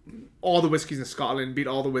beat all the whiskeys in Scotland, beat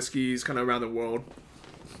all the whiskeys kind of around the world.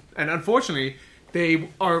 And unfortunately, they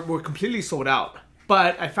were completely sold out.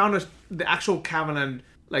 But I found the actual Kavalan,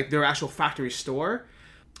 like their actual factory store.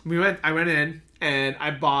 I went in, and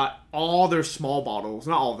I bought all their small bottles.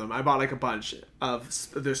 Not all of them. I bought like a bunch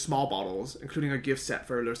of their small bottles, including a gift set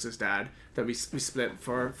for Laryssa's dad that we split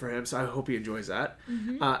for him. So I hope he enjoys that.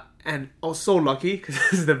 And I was so lucky because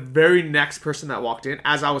this is the very next person that walked in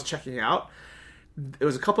as I was checking out. It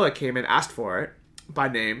was a couple that came in, asked for it by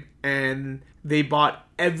name, and they bought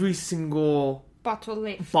every single bottle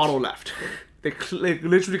left. They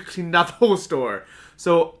literally cleaned out the whole store.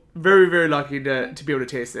 So very, very lucky to be able to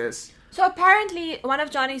taste this. So apparently one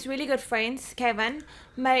of Johnny's really good friends, Kevin,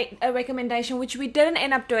 made a recommendation, which we didn't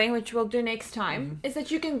end up doing, which we'll do next time, is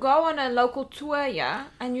that you can go on a local tour here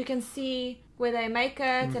and you can see where they make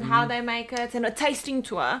it and how they make it, and a tasting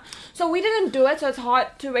tour. So we didn't do it, so it's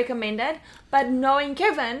hard to recommend it. But knowing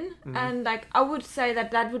Kevin, and like I would say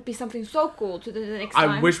that would be something so cool to do the next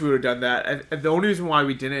time. I wish we would have done that. And the only reason why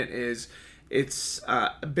we didn't is it's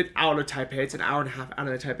a bit out of Taipei. It's an hour and a half out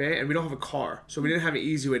of Taipei, and we don't have a car, so we didn't have an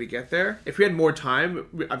easy way to get there. If we had more time,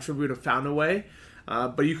 I'm sure we would have found a way.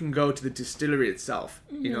 But you can go to the distillery itself.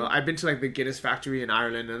 You know, I've been to like the Guinness factory in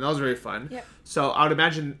Ireland, and that was very fun. Yep. So I would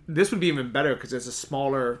imagine this would be even better because it's a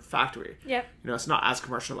smaller factory. Yep. You know, it's not as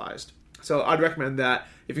commercialized. So I'd recommend that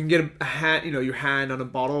if you can get your hand on a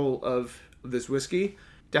bottle of this whiskey,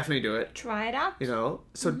 definitely do it. Try it out. You know,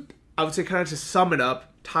 so I would say kind of to sum it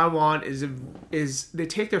up, Taiwan is they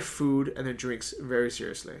take their food and their drinks very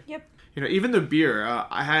seriously. Yep. You know, even their beer.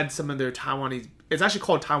 I had some of their Taiwanese. It's actually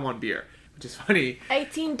called Taiwan beer, which is funny.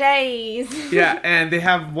 18 days. Yeah, and they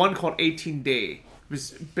have one called 18 Day,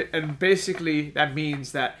 and basically that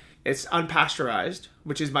means that it's unpasteurized,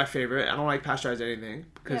 which is my favorite. I don't like pasteurized anything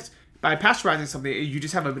because by pasteurizing something, you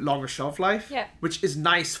just have a longer shelf life, which is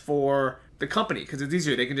nice for the company because it's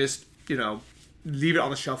easier. They can just leave it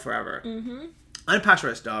on the shelf forever.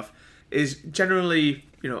 Unpasteurized stuff is generally,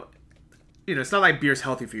 it's not like beer's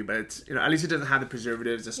healthy for you, but it's, at least it doesn't have the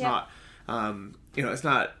preservatives. It's not, it's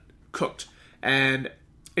not cooked, and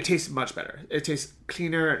it tastes much better. It tastes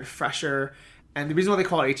cleaner and fresher. And the reason why they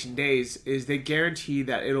call it 18 days is they guarantee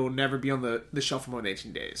that it'll never be on the shelf for more than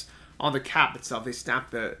 18 days. On the cap itself, they stamp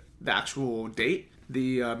the actual date,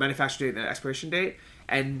 the manufacture date and the expiration date,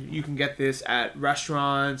 and you can get this at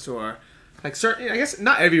restaurants or like certain, I guess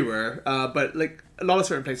not everywhere, but like a lot of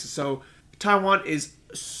certain places. So Taiwan is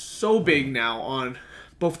so big now on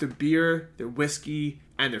both their beer, their whiskey,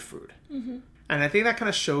 and their food. And I think that kind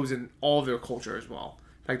of shows in all of their culture as well.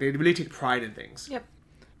 Like they really take pride in things. Yep.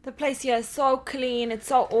 The place here is so clean. It's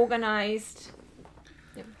so organized.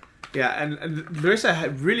 Yep. Yeah, and Larissa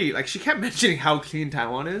had really, she kept mentioning how clean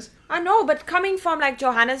Taiwan is. I know, but coming from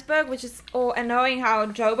Johannesburg, and knowing how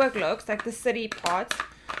Joburg looks, like the city part,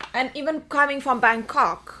 and even coming from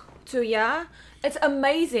Bangkok to here, it's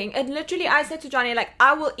amazing. And literally, I said to Johnny,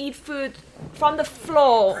 I will eat food from the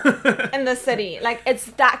floor in the city. It's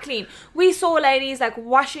that clean. We saw ladies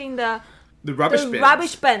washing the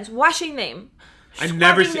rubbish bins, washing them. I've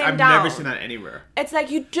never seen that anywhere. It's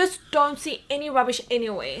you just don't see any rubbish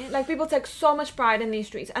anyway. People take so much pride in these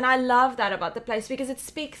streets, and I love that about the place because it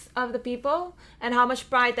speaks of the people and how much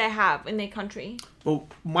pride they have in their country. Well,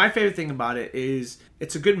 my favorite thing about it is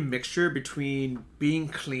it's a good mixture between being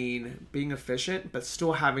clean, being efficient, but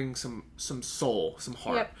still having some soul, some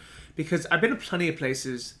heart. Yep. Because I've been to plenty of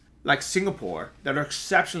places like Singapore that are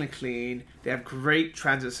exceptionally clean. They have great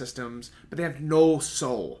transit systems, but they have no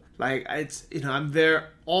soul. I'm there.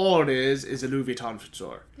 All it is a Louis Vuitton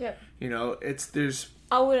store. Yeah.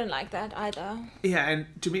 I wouldn't like that either. Yeah, and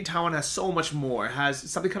to me, Taiwan has so much more. It has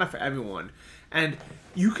something kind of for everyone. And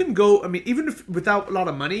you can go, even if without a lot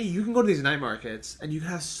of money, you can go to these night markets and you can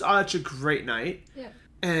have such a great night. Yeah.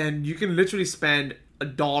 And you can literally spend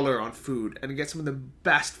 $1 on food and get some of the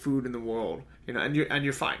best food in the world. And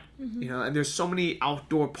you're fine. And there's so many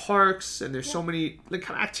outdoor parks and there's so many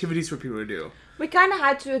kind of activities for people to do. We kind of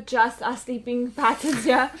had to adjust our sleeping patterns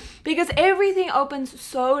here because everything opens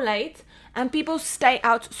so late and people stay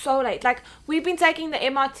out so late. We've been taking the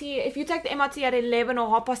MRT. If you take the MRT at 11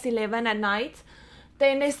 or 11:30 at night,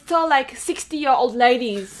 then there's still 60-year-old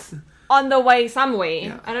ladies on the way somewhere.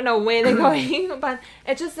 Yeah. I don't know where they're going, but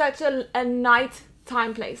it's just such a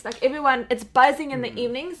nighttime place. Everyone, it's buzzing in the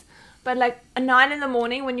evenings, but at 9 in the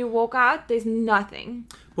morning when you walk out, there's nothing.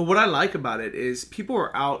 But what I like about it is people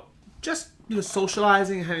are out just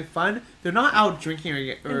socializing and having fun. They're not out drinking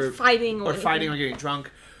or fighting or getting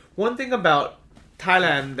drunk. One thing about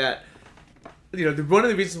Thailand that one of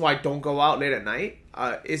the reasons why I don't go out late at night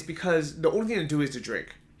is because the only thing to do is to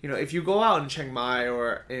drink. If you go out in Chiang Mai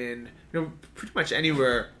or in pretty much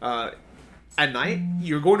anywhere at night,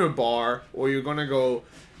 you're going to a bar or you're gonna go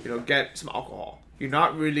get some alcohol. You're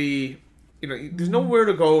not really there's nowhere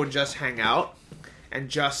to go and just hang out and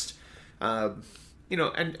just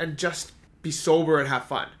and just be sober and have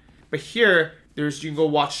fun. But here, you can go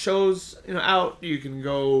watch shows, out. You can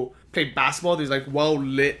go play basketball. There's like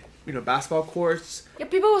well-lit, basketball courts. Yeah,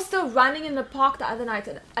 people were still running in the park the other night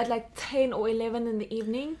at like 10 or 11 in the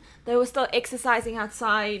evening. They were still exercising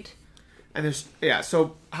outside. And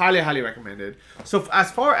so highly, highly recommended. So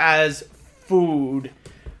as far as food,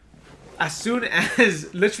 as soon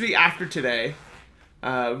as literally after today,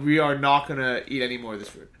 we are not gonna eat any more of this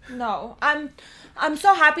food. No, I'm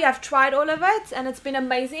so happy I've tried all of it and it's been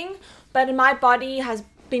amazing. But my body has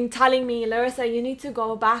been telling me, Larissa, you need to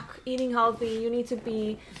go back eating healthy. You need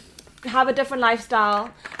to have a different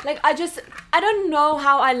lifestyle. Like I don't know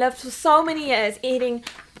how I lived for so many years eating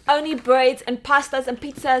only breads and pastas and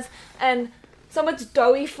pizzas and so much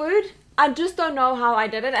doughy food. I just don't know how I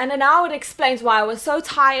did it. And now it explains why I was so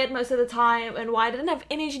tired most of the time and why I didn't have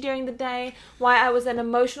energy during the day, why I was an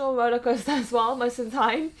emotional roller coaster as well most of the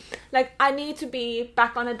time. Like, I need to be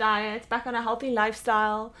back on a diet, back on a healthy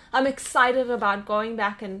lifestyle. I'm excited about going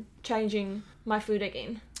back and changing my food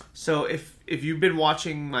again. So if you've been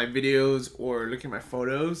watching my videos or looking at my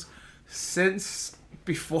photos, since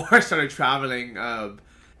before I started traveling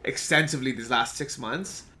extensively these last 6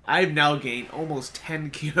 months, I've now gained almost 10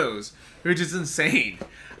 kilos, which is insane.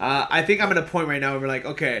 I think I'm at a point right now where we're like,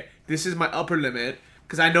 okay, this is my upper limit,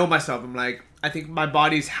 because I know myself. I'm like, I think my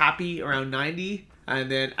body's happy around 90,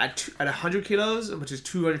 and then at 100 kilos, which is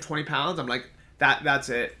 220 pounds, I'm like, that's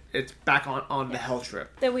it. It's back on the health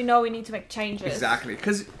trip. Then we know we need to make changes. Exactly,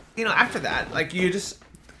 because, after that, like, you just,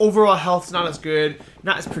 overall health's not as good,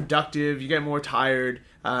 not as productive, you get more tired,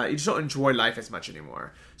 you just don't enjoy life as much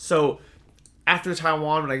anymore. So after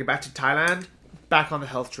Taiwan, when I get back to Thailand, back on the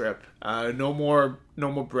health trip. No more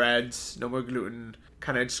breads, no more gluten.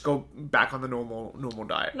 Kind of just go back on the normal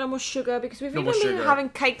diet. No more sugar, because we've been having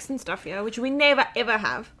cakes and stuff here, which we never ever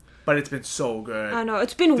have. But it's been so good. I know,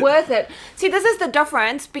 it's been worth it. See, this is the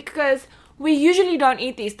difference, because we usually don't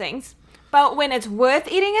eat these things. But when it's worth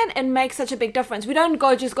eating it makes such a big difference. We don't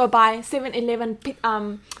just go buy 7-Eleven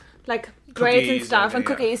breads and stuff and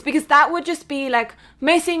cookies, because that would just be like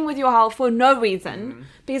messing with your health for no reason,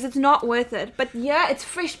 because it's not worth it. But yeah, it's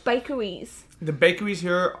fresh bakeries. The bakeries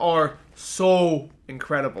here are so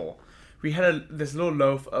incredible. We had this little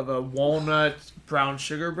loaf of a walnut brown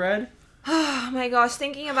sugar bread. Oh my gosh,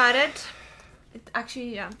 thinking about it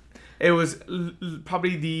actually, yeah. It was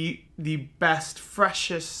probably the best,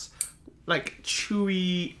 freshest, like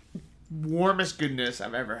chewy, warmest goodness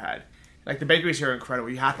I've ever had. Like, the bakeries here are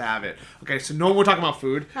incredible. You have to have it. Okay, so no more talking about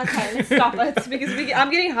food. Okay, let's stop it, because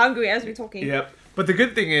I'm getting hungry as we're talking. Yep. But the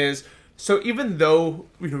good thing is, so even though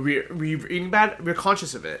we're eating bad, we're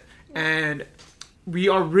conscious of it. And we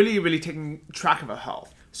are really, really taking track of our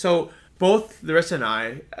health. So both Larissa and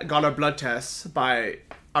I got our blood tests by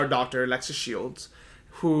our doctor, Alexis Shields,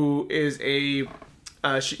 who is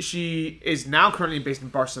she is now currently based in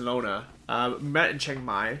Barcelona. Met in Chiang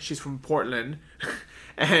Mai. She's from Portland.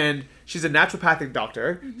 And she's a naturopathic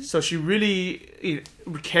doctor, so she really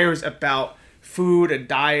cares about food and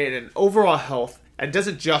diet and overall health, and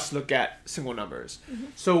doesn't just look at single numbers.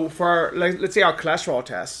 So for let's say our cholesterol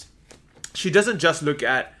test, she doesn't just look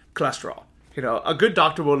at cholesterol. A good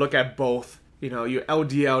doctor will look at both, your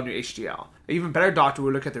LDL and your HDL. An even better doctor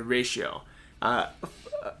will look at the ratio.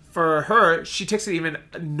 For her, she takes it even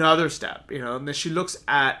another step, and then she looks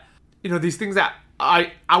at, these things that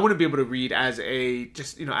I wouldn't be able to read as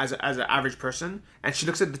as an average person. And she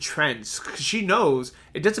looks at the trends, because she knows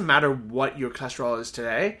it doesn't matter what your cholesterol is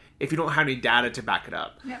today if you don't have any data to back it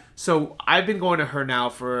up. Yep. So I've been going to her now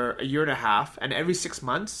for a year and a half, and every 6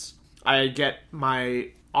 months I get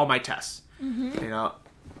all my tests.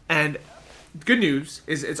 And good news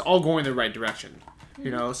is it's all going the right direction.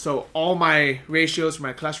 So all my ratios for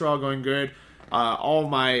my cholesterol are going good. All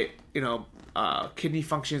my kidney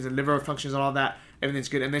functions and liver functions and all that, everything's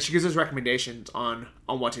good. And then she gives us recommendations on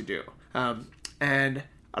what to do. And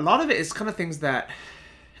a lot of it is kind of things that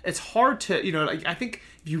it's hard to, I think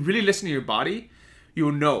if you really listen to your body,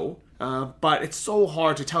 you'll know. But it's so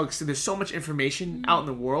hard to tell, because there's so much information out in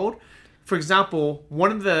the world. For example,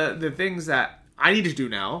 one of the things that I need to do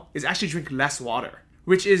now is actually drink less water,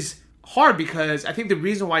 which is hard, because I think the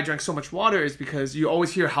reason why I drank so much water is because you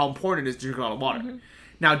always hear how important it is to drink a lot of water.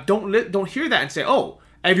 Now, don't hear that and say, oh,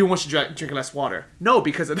 everyone should drink less water. No,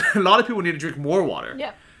 because a lot of people need to drink more water.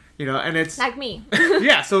 Yeah. And it's... like me.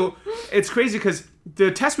 Yeah, so it's crazy, because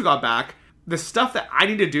the test we got back, the stuff that I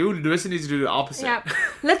need to do, Larissa needs to do the opposite. Yeah.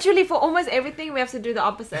 Literally, for almost everything, we have to do the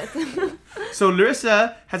opposite. So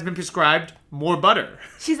Larissa has been prescribed more butter.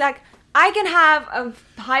 She's like, I can have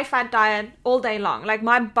a high fat diet all day long. Like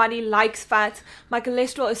my body likes fat. My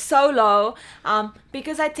cholesterol is so low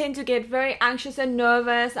because I tend to get very anxious and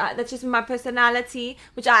nervous. That's just my personality,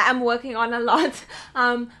 which I am working on a lot.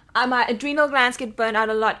 My adrenal glands get burned out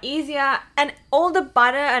a lot easier. And all the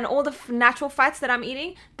butter and all the natural fats that I'm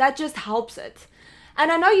eating, that just helps it.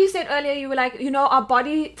 And I know you said earlier, you were like, our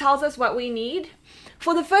body tells us what we need.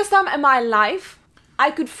 For the first time in my life, I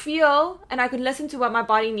could feel and I could listen to what my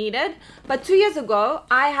body needed. But 2 years ago,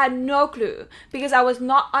 I had no clue because I was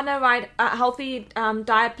not on a healthy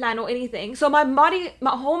diet plan or anything. So my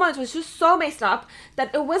hormones was just so messed up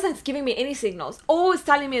that it wasn't giving me any signals. All it was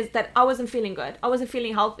telling me is that I wasn't feeling good. I wasn't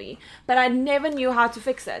feeling healthy. But I never knew how to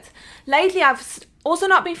fix it. Lately, I've also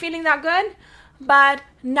not been feeling that good. But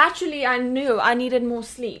naturally, I knew I needed more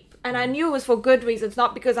sleep. And I knew it was for good reasons,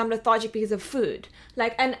 not because I'm lethargic because of food.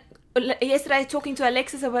 And yesterday, talking to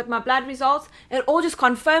Alexis about my blood results, it all just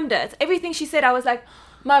confirmed it. Everything she said, I was like,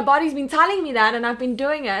 my body's been telling me that and I've been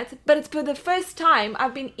doing it. But it's for the first time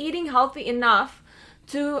I've been eating healthy enough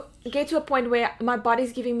to get to a point where my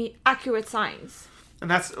body's giving me accurate signs. And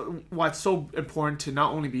that's why it's so important to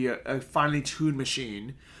not only be a finely tuned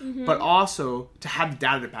machine, but also to have the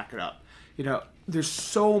data to back it up. There's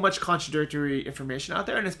so much contradictory information out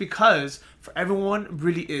there, and it's because for everyone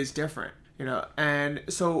really is different. And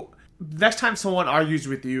so next time someone argues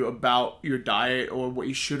with you about your diet or what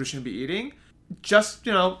you should or shouldn't be eating, just,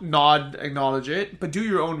 nod, acknowledge it, but do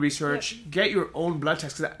your own research, get your own blood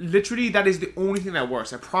test, because literally that is the only thing that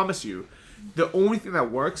works. I promise you, the only thing that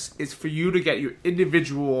works is for you to get your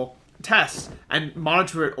individual tests and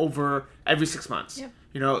monitor it over every 6 months.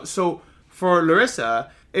 Yep. So for Larissa,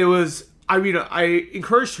 it was, I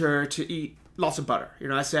encouraged her to eat lots of butter.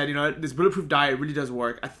 I said, this bulletproof diet really does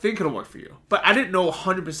work. I think it'll work for you. But I didn't know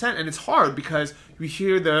 100%, and it's hard because you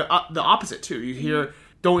hear the opposite too. You hear,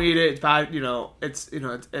 don't eat it, it's bad.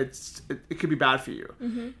 It could be bad for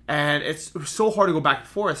you, and it's so hard to go back and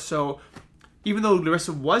forth. So even though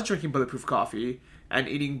Larissa was drinking bulletproof coffee and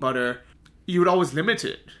eating butter, you would always limit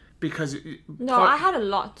it because I had a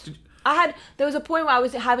lot. There was a point where I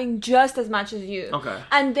was having just as much as you. Okay.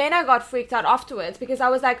 And then I got freaked out afterwards because I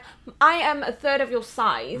was like, I am a third of your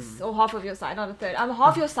size, or half of your size, not a third. I'm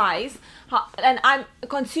half your size, and I'm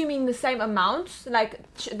consuming the same amount.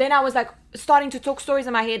 Then I was like, starting to talk stories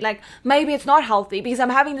in my head, like, maybe it's not healthy because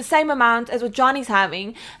I'm having the same amount as what Johnny's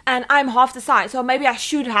having, and I'm half the size, so maybe I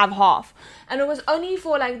should have half. And it was only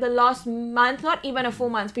for the last month, not even a full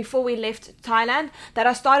month, before we left Thailand, that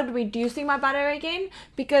I started reducing my butter again,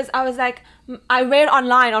 because I was like, I read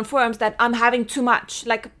online on forums that I'm having too much.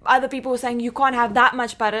 Other people were saying, you can't have that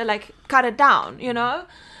much butter, cut it down,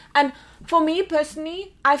 And for me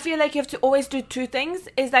personally, I feel like you have to always do two things.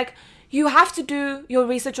 Is you have to do your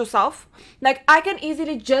research yourself. I can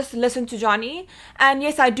easily just listen to Johnny, and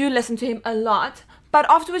yes, I do listen to him a lot, but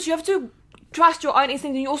afterwards you have to trust your own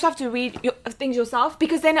instincts, and you also have to read things yourself,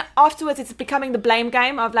 because then afterwards it's becoming the blame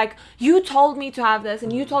game of you told me to have this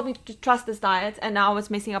and you told me to trust this diet, and now it's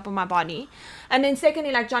messing up on my body. And then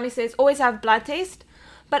secondly, like Johnny says, always have blood test.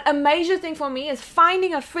 But a major thing for me is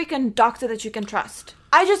finding a freaking doctor that you can trust.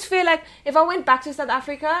 I just feel like if I went back to South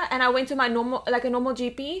Africa and I went to my normal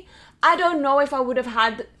GP, I don't know if I would have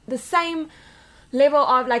had the same level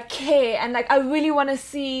of care, and I really want to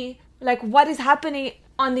see what is happening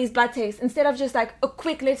on these blood tests, instead of just a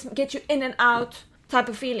quick let's get you in and out type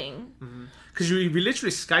of feeling. Because we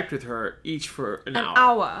literally Skyped with her each for an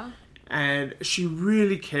hour. And she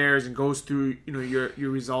really cares and goes through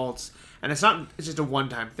your results. And it's just a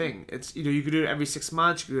one-time thing. It's you could do it every 6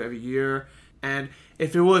 months, you could do it every year. And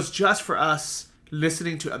if it was just for us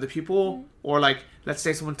listening to other people, or let's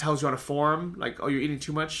say someone tells you on a forum oh, you're eating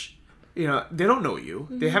too much, they don't know you,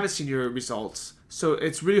 they haven't seen your results, so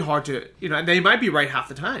it's really hard to and they might be right half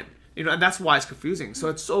the time, and that's why it's confusing. So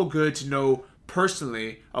it's so good to know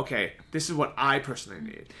personally, okay, this is what I personally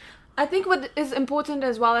need. I think what is important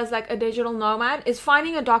as well as a digital nomad is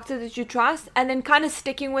finding a doctor that you trust, and then kind of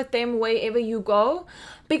sticking with them wherever you go,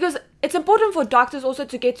 because it's important for doctors also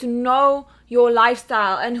to get to know your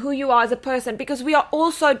lifestyle and who you are as a person, because we are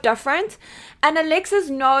all so different. And Alexis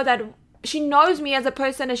she knows me as a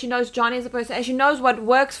person, and she knows Johnny as a person, and she knows what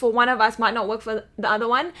works for one of us might not work for the other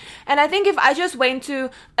one. And I think if I just went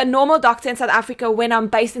to a normal doctor in South Africa when I'm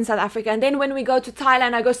based in South Africa, and then when we go to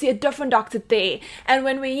Thailand, I go see a different doctor there, and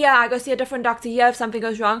when we're here, I go see a different doctor here if something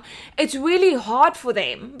goes wrong, it's really hard for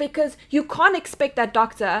them, because you can't expect that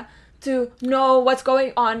doctor to know what's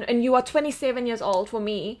going on, and you are 27 years old for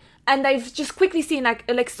me, and they've just quickly seen,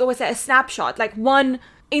 Alexis always say, a snapshot, one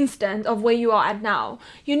instant of where you are at now.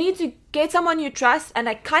 You need to get someone you trust and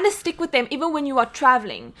like kind of stick with them even when you are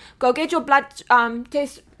traveling. Go get your blood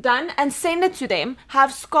test done and send it to them.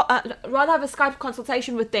 Rather have a Skype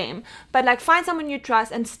consultation with them, but like find someone you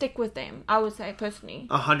trust and stick with them. I would say personally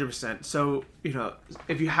 100%. So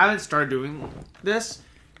if you haven't started doing this,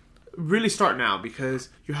 really start now, because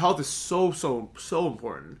your health is so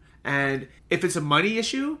important. And if it's a money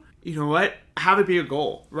issue, you know what, have it be a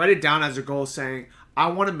goal. Write it down as a goal, saying I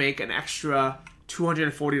want to make an extra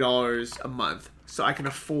 $240 a month so I can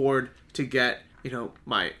afford to get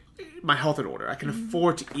my health in order. I can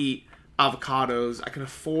afford to eat avocados. I can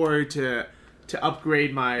afford to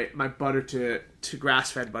upgrade my butter to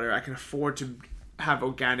grass-fed butter. I can afford to have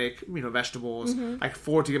organic vegetables. I can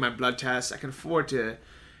afford to get my blood tests. I can afford to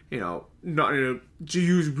to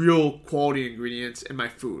use real quality ingredients in my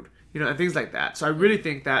food, and things like that. So I really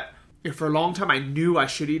think that for a long time I knew I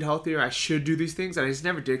should eat healthier, I should do these things, and I just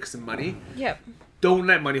never did because of money. Yep. Don't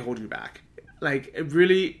let money hold you back. Like, it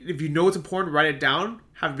really, if you know it's important, write it down,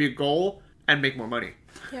 have it be a goal, and make more money.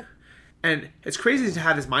 Yep. And it's crazy to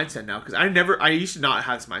have this mindset now, because I used to not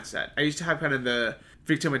have this mindset. I used to have kind of the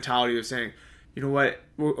victim mentality of saying, you know what,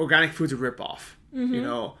 organic food's a ripoff.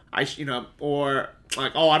 Or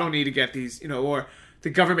like, oh, I don't need to get these, or the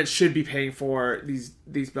government should be paying for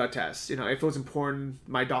these blood tests. If it was important,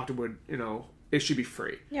 my doctor would, it should be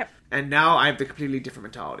free. Yep. And now I have the completely different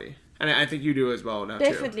mentality. And I think you do as well now,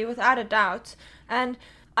 Definitely, without a doubt. And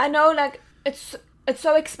I know, like, it's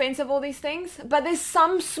so expensive, all these things, but there's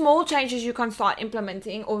some small changes you can start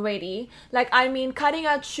implementing already. Like, I mean, cutting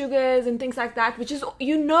out sugars and things like that, which is,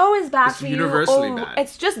 is bad for you. It's universally bad.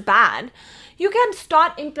 It's just bad. You can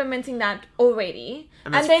start implementing that already.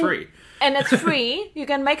 And that's free. And it's free. You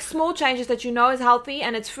can make small changes that is healthy,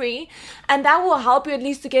 and it's free. And that will help you at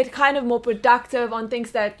least to get kind of more productive on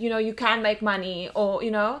things that, you can make money, or,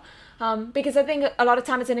 because I think a lot of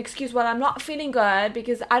time it's an excuse, well, I'm not feeling good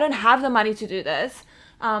because I don't have the money to do this.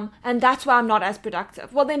 And that's why I'm not as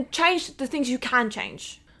productive. Well, then change the things you can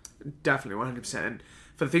change. Definitely, 100%. And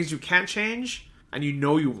for the things you can't change and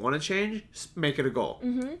you want to change, make it a goal.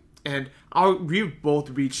 Mm-hmm. And we've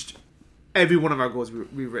both reached every one of our goals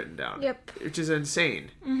we've written down. Yep. Which is insane.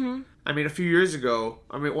 Mm-hmm. I mean, a few years ago,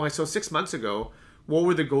 6 months ago, what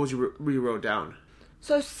were the goals we wrote down?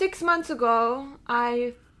 So 6 months ago,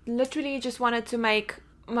 I literally just wanted to make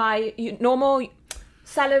my normal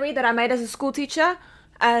salary that I made as a school teacher.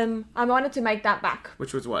 I wanted to make that back.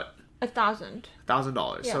 Which was what? $1,000.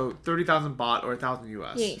 $1,000. Yeah. So 30,000 baht or 1,000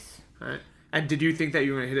 US. Yes. Right. And did you think that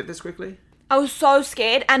you were going to hit it this quickly? I was so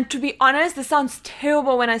scared, and to be honest, this sounds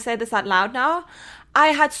terrible when I say this out loud now. I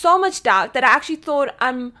had so much doubt that I actually thought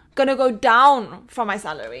I'm gonna go down from my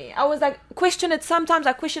salary. I was like, sometimes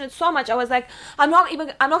I question it so much. I was like, I'm not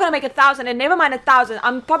gonna make 1,000, and never mind 1,000.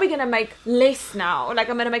 I'm probably gonna make less now. Like,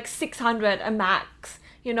 I'm gonna make 600 a max,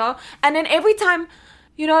 And then every time,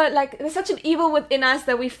 like, there's such an evil within us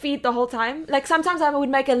that we feed the whole time. Like, sometimes I would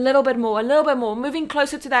make a little bit more, moving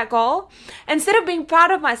closer to that goal. Instead of being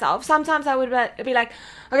proud of myself, sometimes I would be like,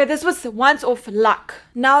 okay, this was once off luck.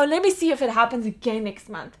 Now let me see if it happens again next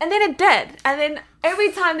month. And then it did. And then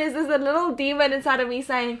every time there's this little demon inside of me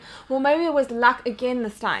saying, well, maybe it was luck again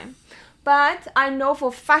this time. But I know for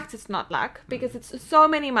a fact it's not luck, because it's so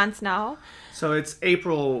many months now. So it's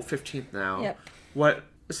April 15th now. Yep.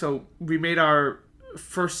 So we made our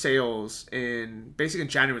first sales in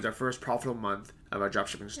January was our first profitable month of our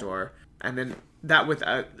dropshipping store, and then that with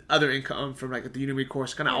other income from like the Udemy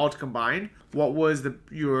course, kind of all combined. What was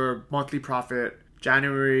your monthly profit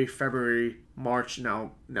January, February, March,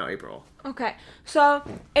 now April? Okay, so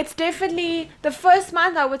it's definitely the first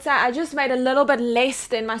month. I would say I just made a little bit less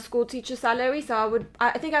than my school teacher salary, so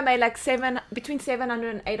I think I made like between $700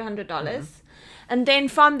 and $800, and then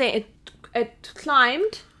from there it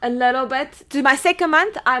climbed a little bit. To my second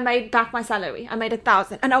month, I made back my salary. I made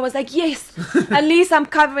 1,000. And I was like, yes, at least I'm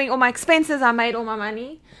covering all my expenses. I made all my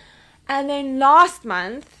money. And then last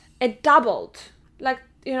month, it doubled. Like,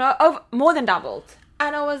 more than doubled.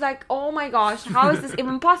 And I was like, oh my gosh, how is this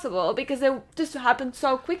even possible? Because it just happened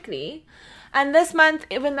so quickly. And this month,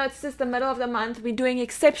 even though it's just the middle of the month, we're doing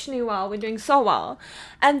exceptionally well. We're doing so well.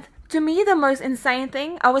 And to me, the most insane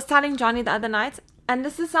thing, I was telling Johnny the other night, and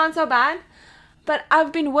this sounds so bad, but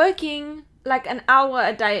I've been working like an hour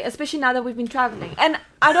a day, especially now that we've been traveling. And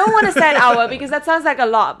I don't want to say an hour because that sounds like a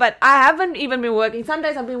lot, but I haven't even been working. Some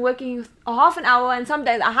days I've been working a half an hour, and some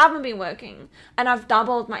days I haven't been working, and I've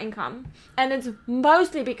doubled my income. And it's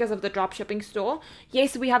mostly because of the dropshipping store.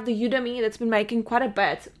 Yes, we have the Udemy that's been making quite a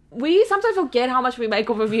bit. We sometimes forget how much we make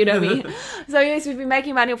off of Udemy. So yes, we've been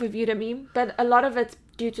making money off of Udemy, but a lot of it's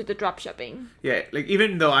due to the drop shipping. Yeah, like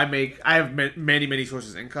even though I have many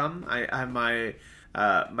sources of income. I have my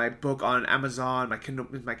my book on Amazon, my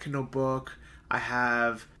Kindle book. I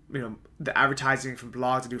have, the advertising from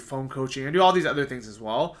blogs. I do phone coaching. I do all these other things as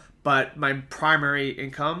well. But my primary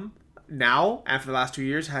income now, and for the last 2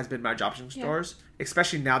 years, has been my dropshipping stores.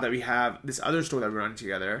 Especially now that we have this other store that we're running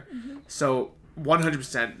together. Mm-hmm. So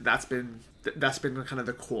 100%, that's been kind of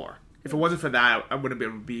the core. If it wasn't for that, I wouldn't be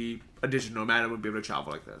able to be a digital nomad. I wouldn't be able to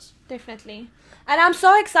travel like this. Definitely. And I'm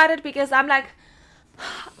so excited because I'm like,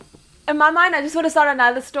 in my mind, I just want to start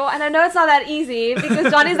another store. And I know it's not that easy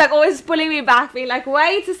because Johnny's like always pulling me back, being like,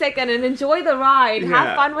 wait a second and enjoy the ride. Yeah.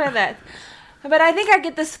 Have fun with it. But I think I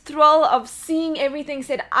get this thrill of seeing everything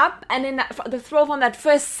set up, and then the thrill from that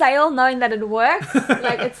first sale, knowing that it works.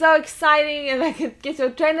 Like, it's so exciting, and like it gets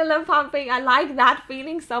your adrenaline pumping. I like that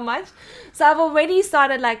feeling so much. So I've already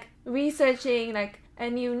started like researching like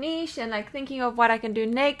a new niche and like thinking of what I can do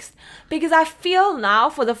next, because I feel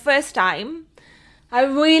now for the first time, I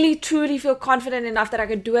really truly feel confident enough that I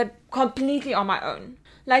could do it completely on my own.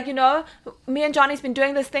 Like, me and Johnny's been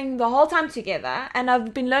doing this thing the whole time together, and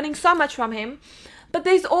I've been learning so much from him. But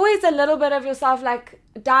there's always a little bit of yourself, like,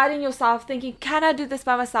 doubting yourself, thinking, can I do this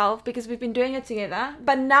by myself? Because we've been doing it together.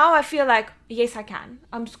 But now I feel like, yes, I can.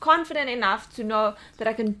 I'm confident enough to know that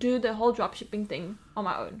I can do the whole dropshipping thing on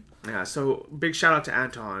my own. Yeah, so big shout out to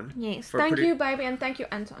Anton. Yes, thank you, baby, and thank you,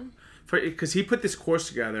 Anton. Because he put this course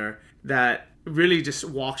together that really just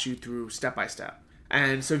walks you through step by step.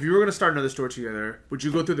 And so if you were going to start another store together, would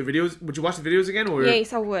you go through the videos? Would you watch the videos again? Or?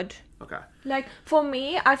 Yes, I would. Okay. Like, for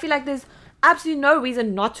me, I feel like there's absolutely no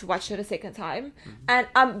reason not to watch it a second time. Mm-hmm.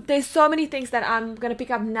 And there's so many things that I'm going to pick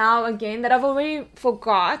up now again that I've already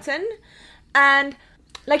forgotten. And,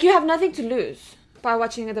 like, you have nothing to lose by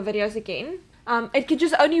watching the videos again. It could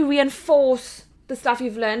just only reinforce the stuff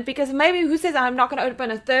you've learned, because maybe who says I'm not going to open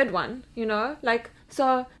a third one, Like,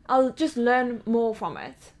 so I'll just learn more from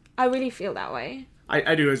it. I really feel that way.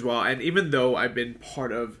 I do as well. And even though I've been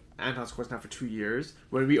part of Anton's course now for 2 years,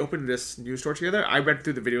 when we opened this new store together, I went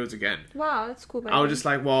through the videos again. Wow, that's cool. I was just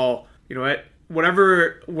like, well, you know what?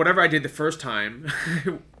 Whatever I did the first time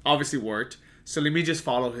obviously worked. So let me just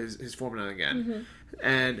follow his formula again. Mm-hmm.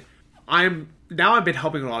 And I've been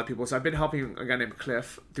helping a lot of people. So I've been helping a guy named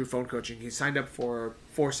Cliff through phone coaching. He signed up for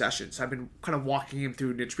 4 sessions. So I've been kind of walking him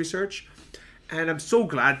through niche research. And I'm so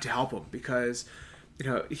glad to help him because,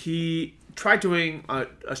 he tried doing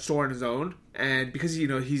a store on his own, and because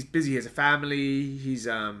he's busy, he has a family, he's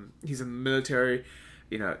in the military,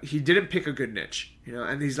 he didn't pick a good niche,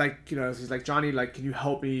 and he's like Johnny, like, can you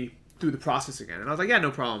help me through the process again? And I was like, yeah, no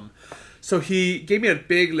problem. So he gave me a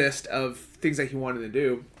big list of things that he wanted to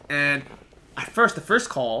do, and at first, the first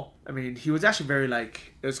call, I mean, he was actually very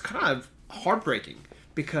it was kind of heartbreaking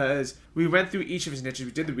because we went through each of his niches,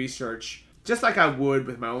 we did the research just like I would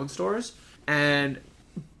with my own stores, and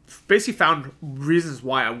basically found reasons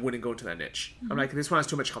why I wouldn't go into that niche. Mm-hmm. I'm like, this one has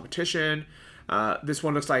too much competition. This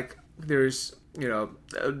one looks like there's,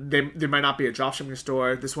 there might not be a dropshipping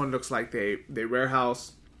store. This one looks like they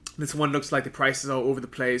warehouse. This one looks like the prices are all over the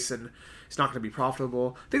place and it's not going to be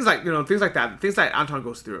profitable. Things like that. Things that Anton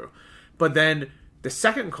goes through. But then the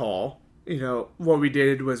second call, what we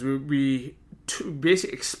did was we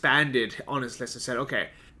basically expanded on his list and said, okay,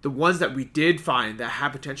 the ones that we did find that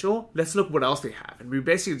have potential, let's look what else they have. And we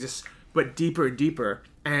basically just went deeper and deeper.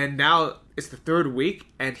 And now it's the 3rd week,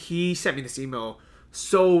 and he sent me this email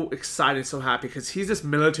so excited, so happy, because he's this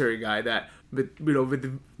military guy that,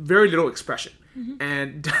 with very little expression. Mm-hmm.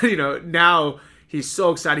 And, now he's so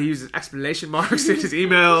excited. He uses exclamation marks in his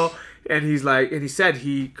email. And he's like, and he said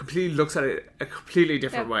he completely looks at it a completely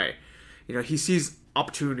different way. He sees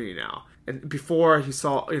opportunity now. And before he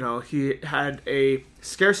saw, he had a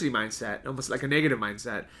scarcity mindset, almost like a negative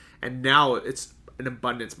mindset. And now it's an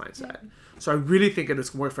abundance mindset. Yeah. So I really think it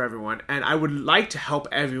is going to work for everyone. And I would like to help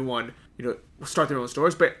everyone, start their own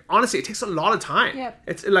stores. But honestly, it takes a lot of time. Yeah.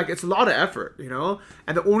 It's a lot of effort,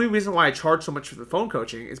 And the only reason why I charge so much for the phone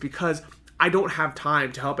coaching is because I don't have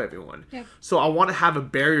time to help everyone. Yeah. So I want to have a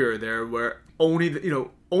barrier there where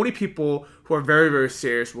only people who are very, very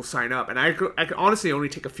serious will sign up. And I can honestly only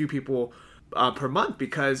take a few people per month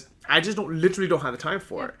because I just literally don't have the time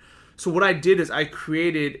for it. So what I did is I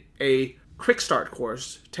created a quick start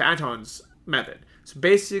course to Anton's method. So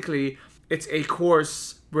basically, it's a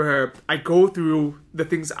course where I go through the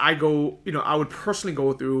things I would personally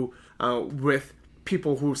go through with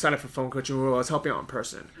people who sign up for phone coaching who I was helping out in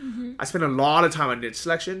person. Mm-hmm. I spend a lot of time on niche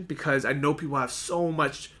selection because I know people have so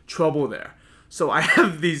much trouble there. So I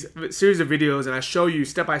have these series of videos and I show you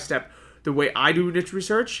step by step the way I do niche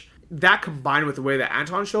research that combined with the way that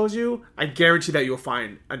Anton shows you, I guarantee that you'll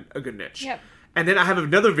find a good niche. Yep. And then I have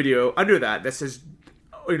another video under that says,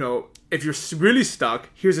 you know, if you're really stuck,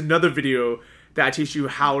 here's another video that I teach you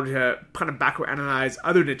how to kind of backward analyze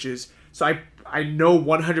other niches. So I know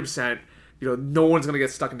 100%, you know, no one's going to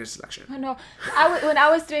get stuck in this selection. I know. When I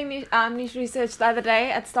was doing niche research the other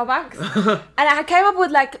day at Starbucks, and I came up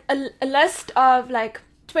with like a list of like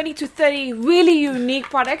 20 to 30 really unique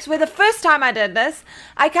products, where the first time I did this,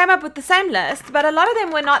 I came up with the same list, but a lot of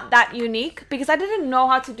them were not that unique because I didn't know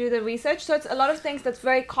how to do the research. So it's a lot of things that's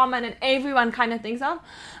very common and everyone kind of thinks of.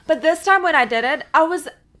 But this time when I did it,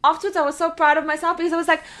 afterwards I was so proud of myself because I was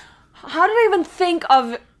like, how did I even think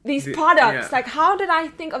of these products? Like, how did I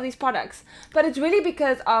think of these products? But it's really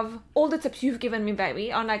because of all the tips you've given me,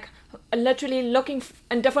 baby, on like literally looking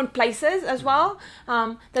in different places as well.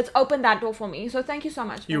 That's opened that door for me. So thank you so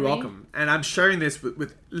much. You're welcome. And I'm sharing this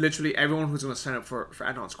with literally everyone who's going to sign up for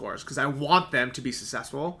Anton's course because I want them to be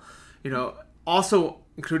successful. You know, also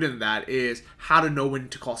included in that is how to know when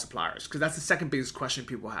to call suppliers, because that's the second biggest question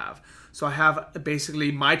people have. So I have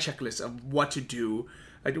basically my checklist of what to do.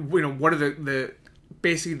 You know, what are the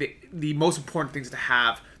basically the most important things to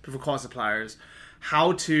have before calling suppliers,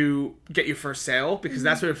 how to get your first sale, because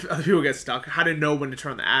that's where other people get stuck, how to know when to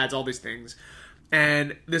turn on the ads, all these things.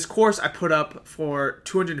 And this course I put up for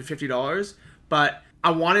 $250, but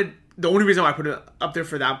the only reason why I put it up there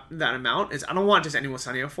for that amount is I don't want just anyone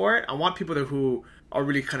signing up for it. I want people who are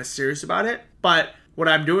really kind of serious about it. But what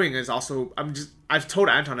I'm doing is also, I've told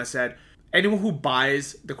Anton, I said, anyone who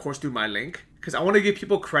buys the course through my link, because I want to give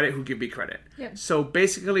people credit who give me credit. Yep. So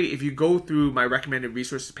basically, if you go through my recommended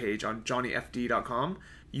resources page on johnnyfd.com,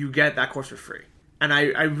 you get that course for free. And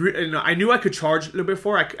I knew I could charge a little bit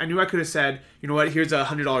for it. I knew I could have said, you know what, here's a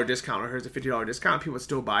 $100 discount or here's a $50 discount. People would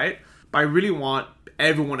still buy it. But I really want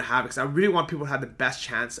everyone to have it because I really want people to have the best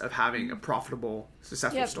chance of having a profitable,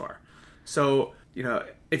 successful store. So, you know,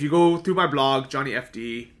 if you go through my blog, Johnny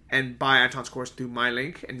FD, and buy Anton's course through my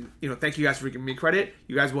link, and, you know, thank you guys for giving me credit,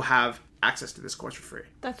 you guys will have access to this course for free.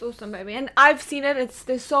 That's awesome, baby. And I've seen it.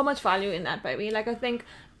 There's so much value in that, baby. Like, I think,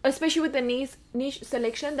 especially with the niche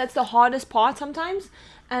selection, that's the hardest part sometimes.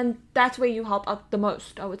 And that's where you help out the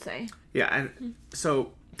most, I would say. Yeah. And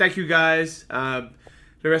so thank you guys.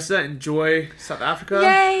 Larissa, enjoy South Africa.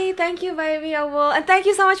 Yay. Thank you, baby. I will. And thank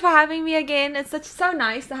you so much for having me again. It's so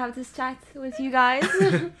nice to have this chat with you guys.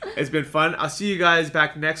 It's been fun. I'll see you guys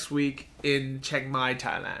back next week in Chiang Mai,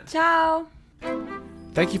 Thailand. Ciao.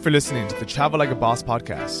 Thank you for listening to the Travel Like a Boss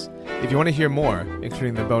podcast. If you want to hear more,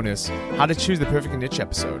 including the bonus How to Choose the Perfect Niche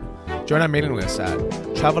episode, join our mailing list at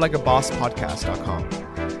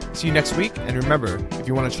travellikeabosspodcast.com. See you next week, and remember, if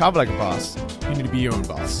you want to travel like a boss, you need to be your own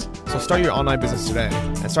boss. So start your online business today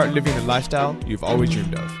and start living the lifestyle you've always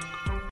dreamed of.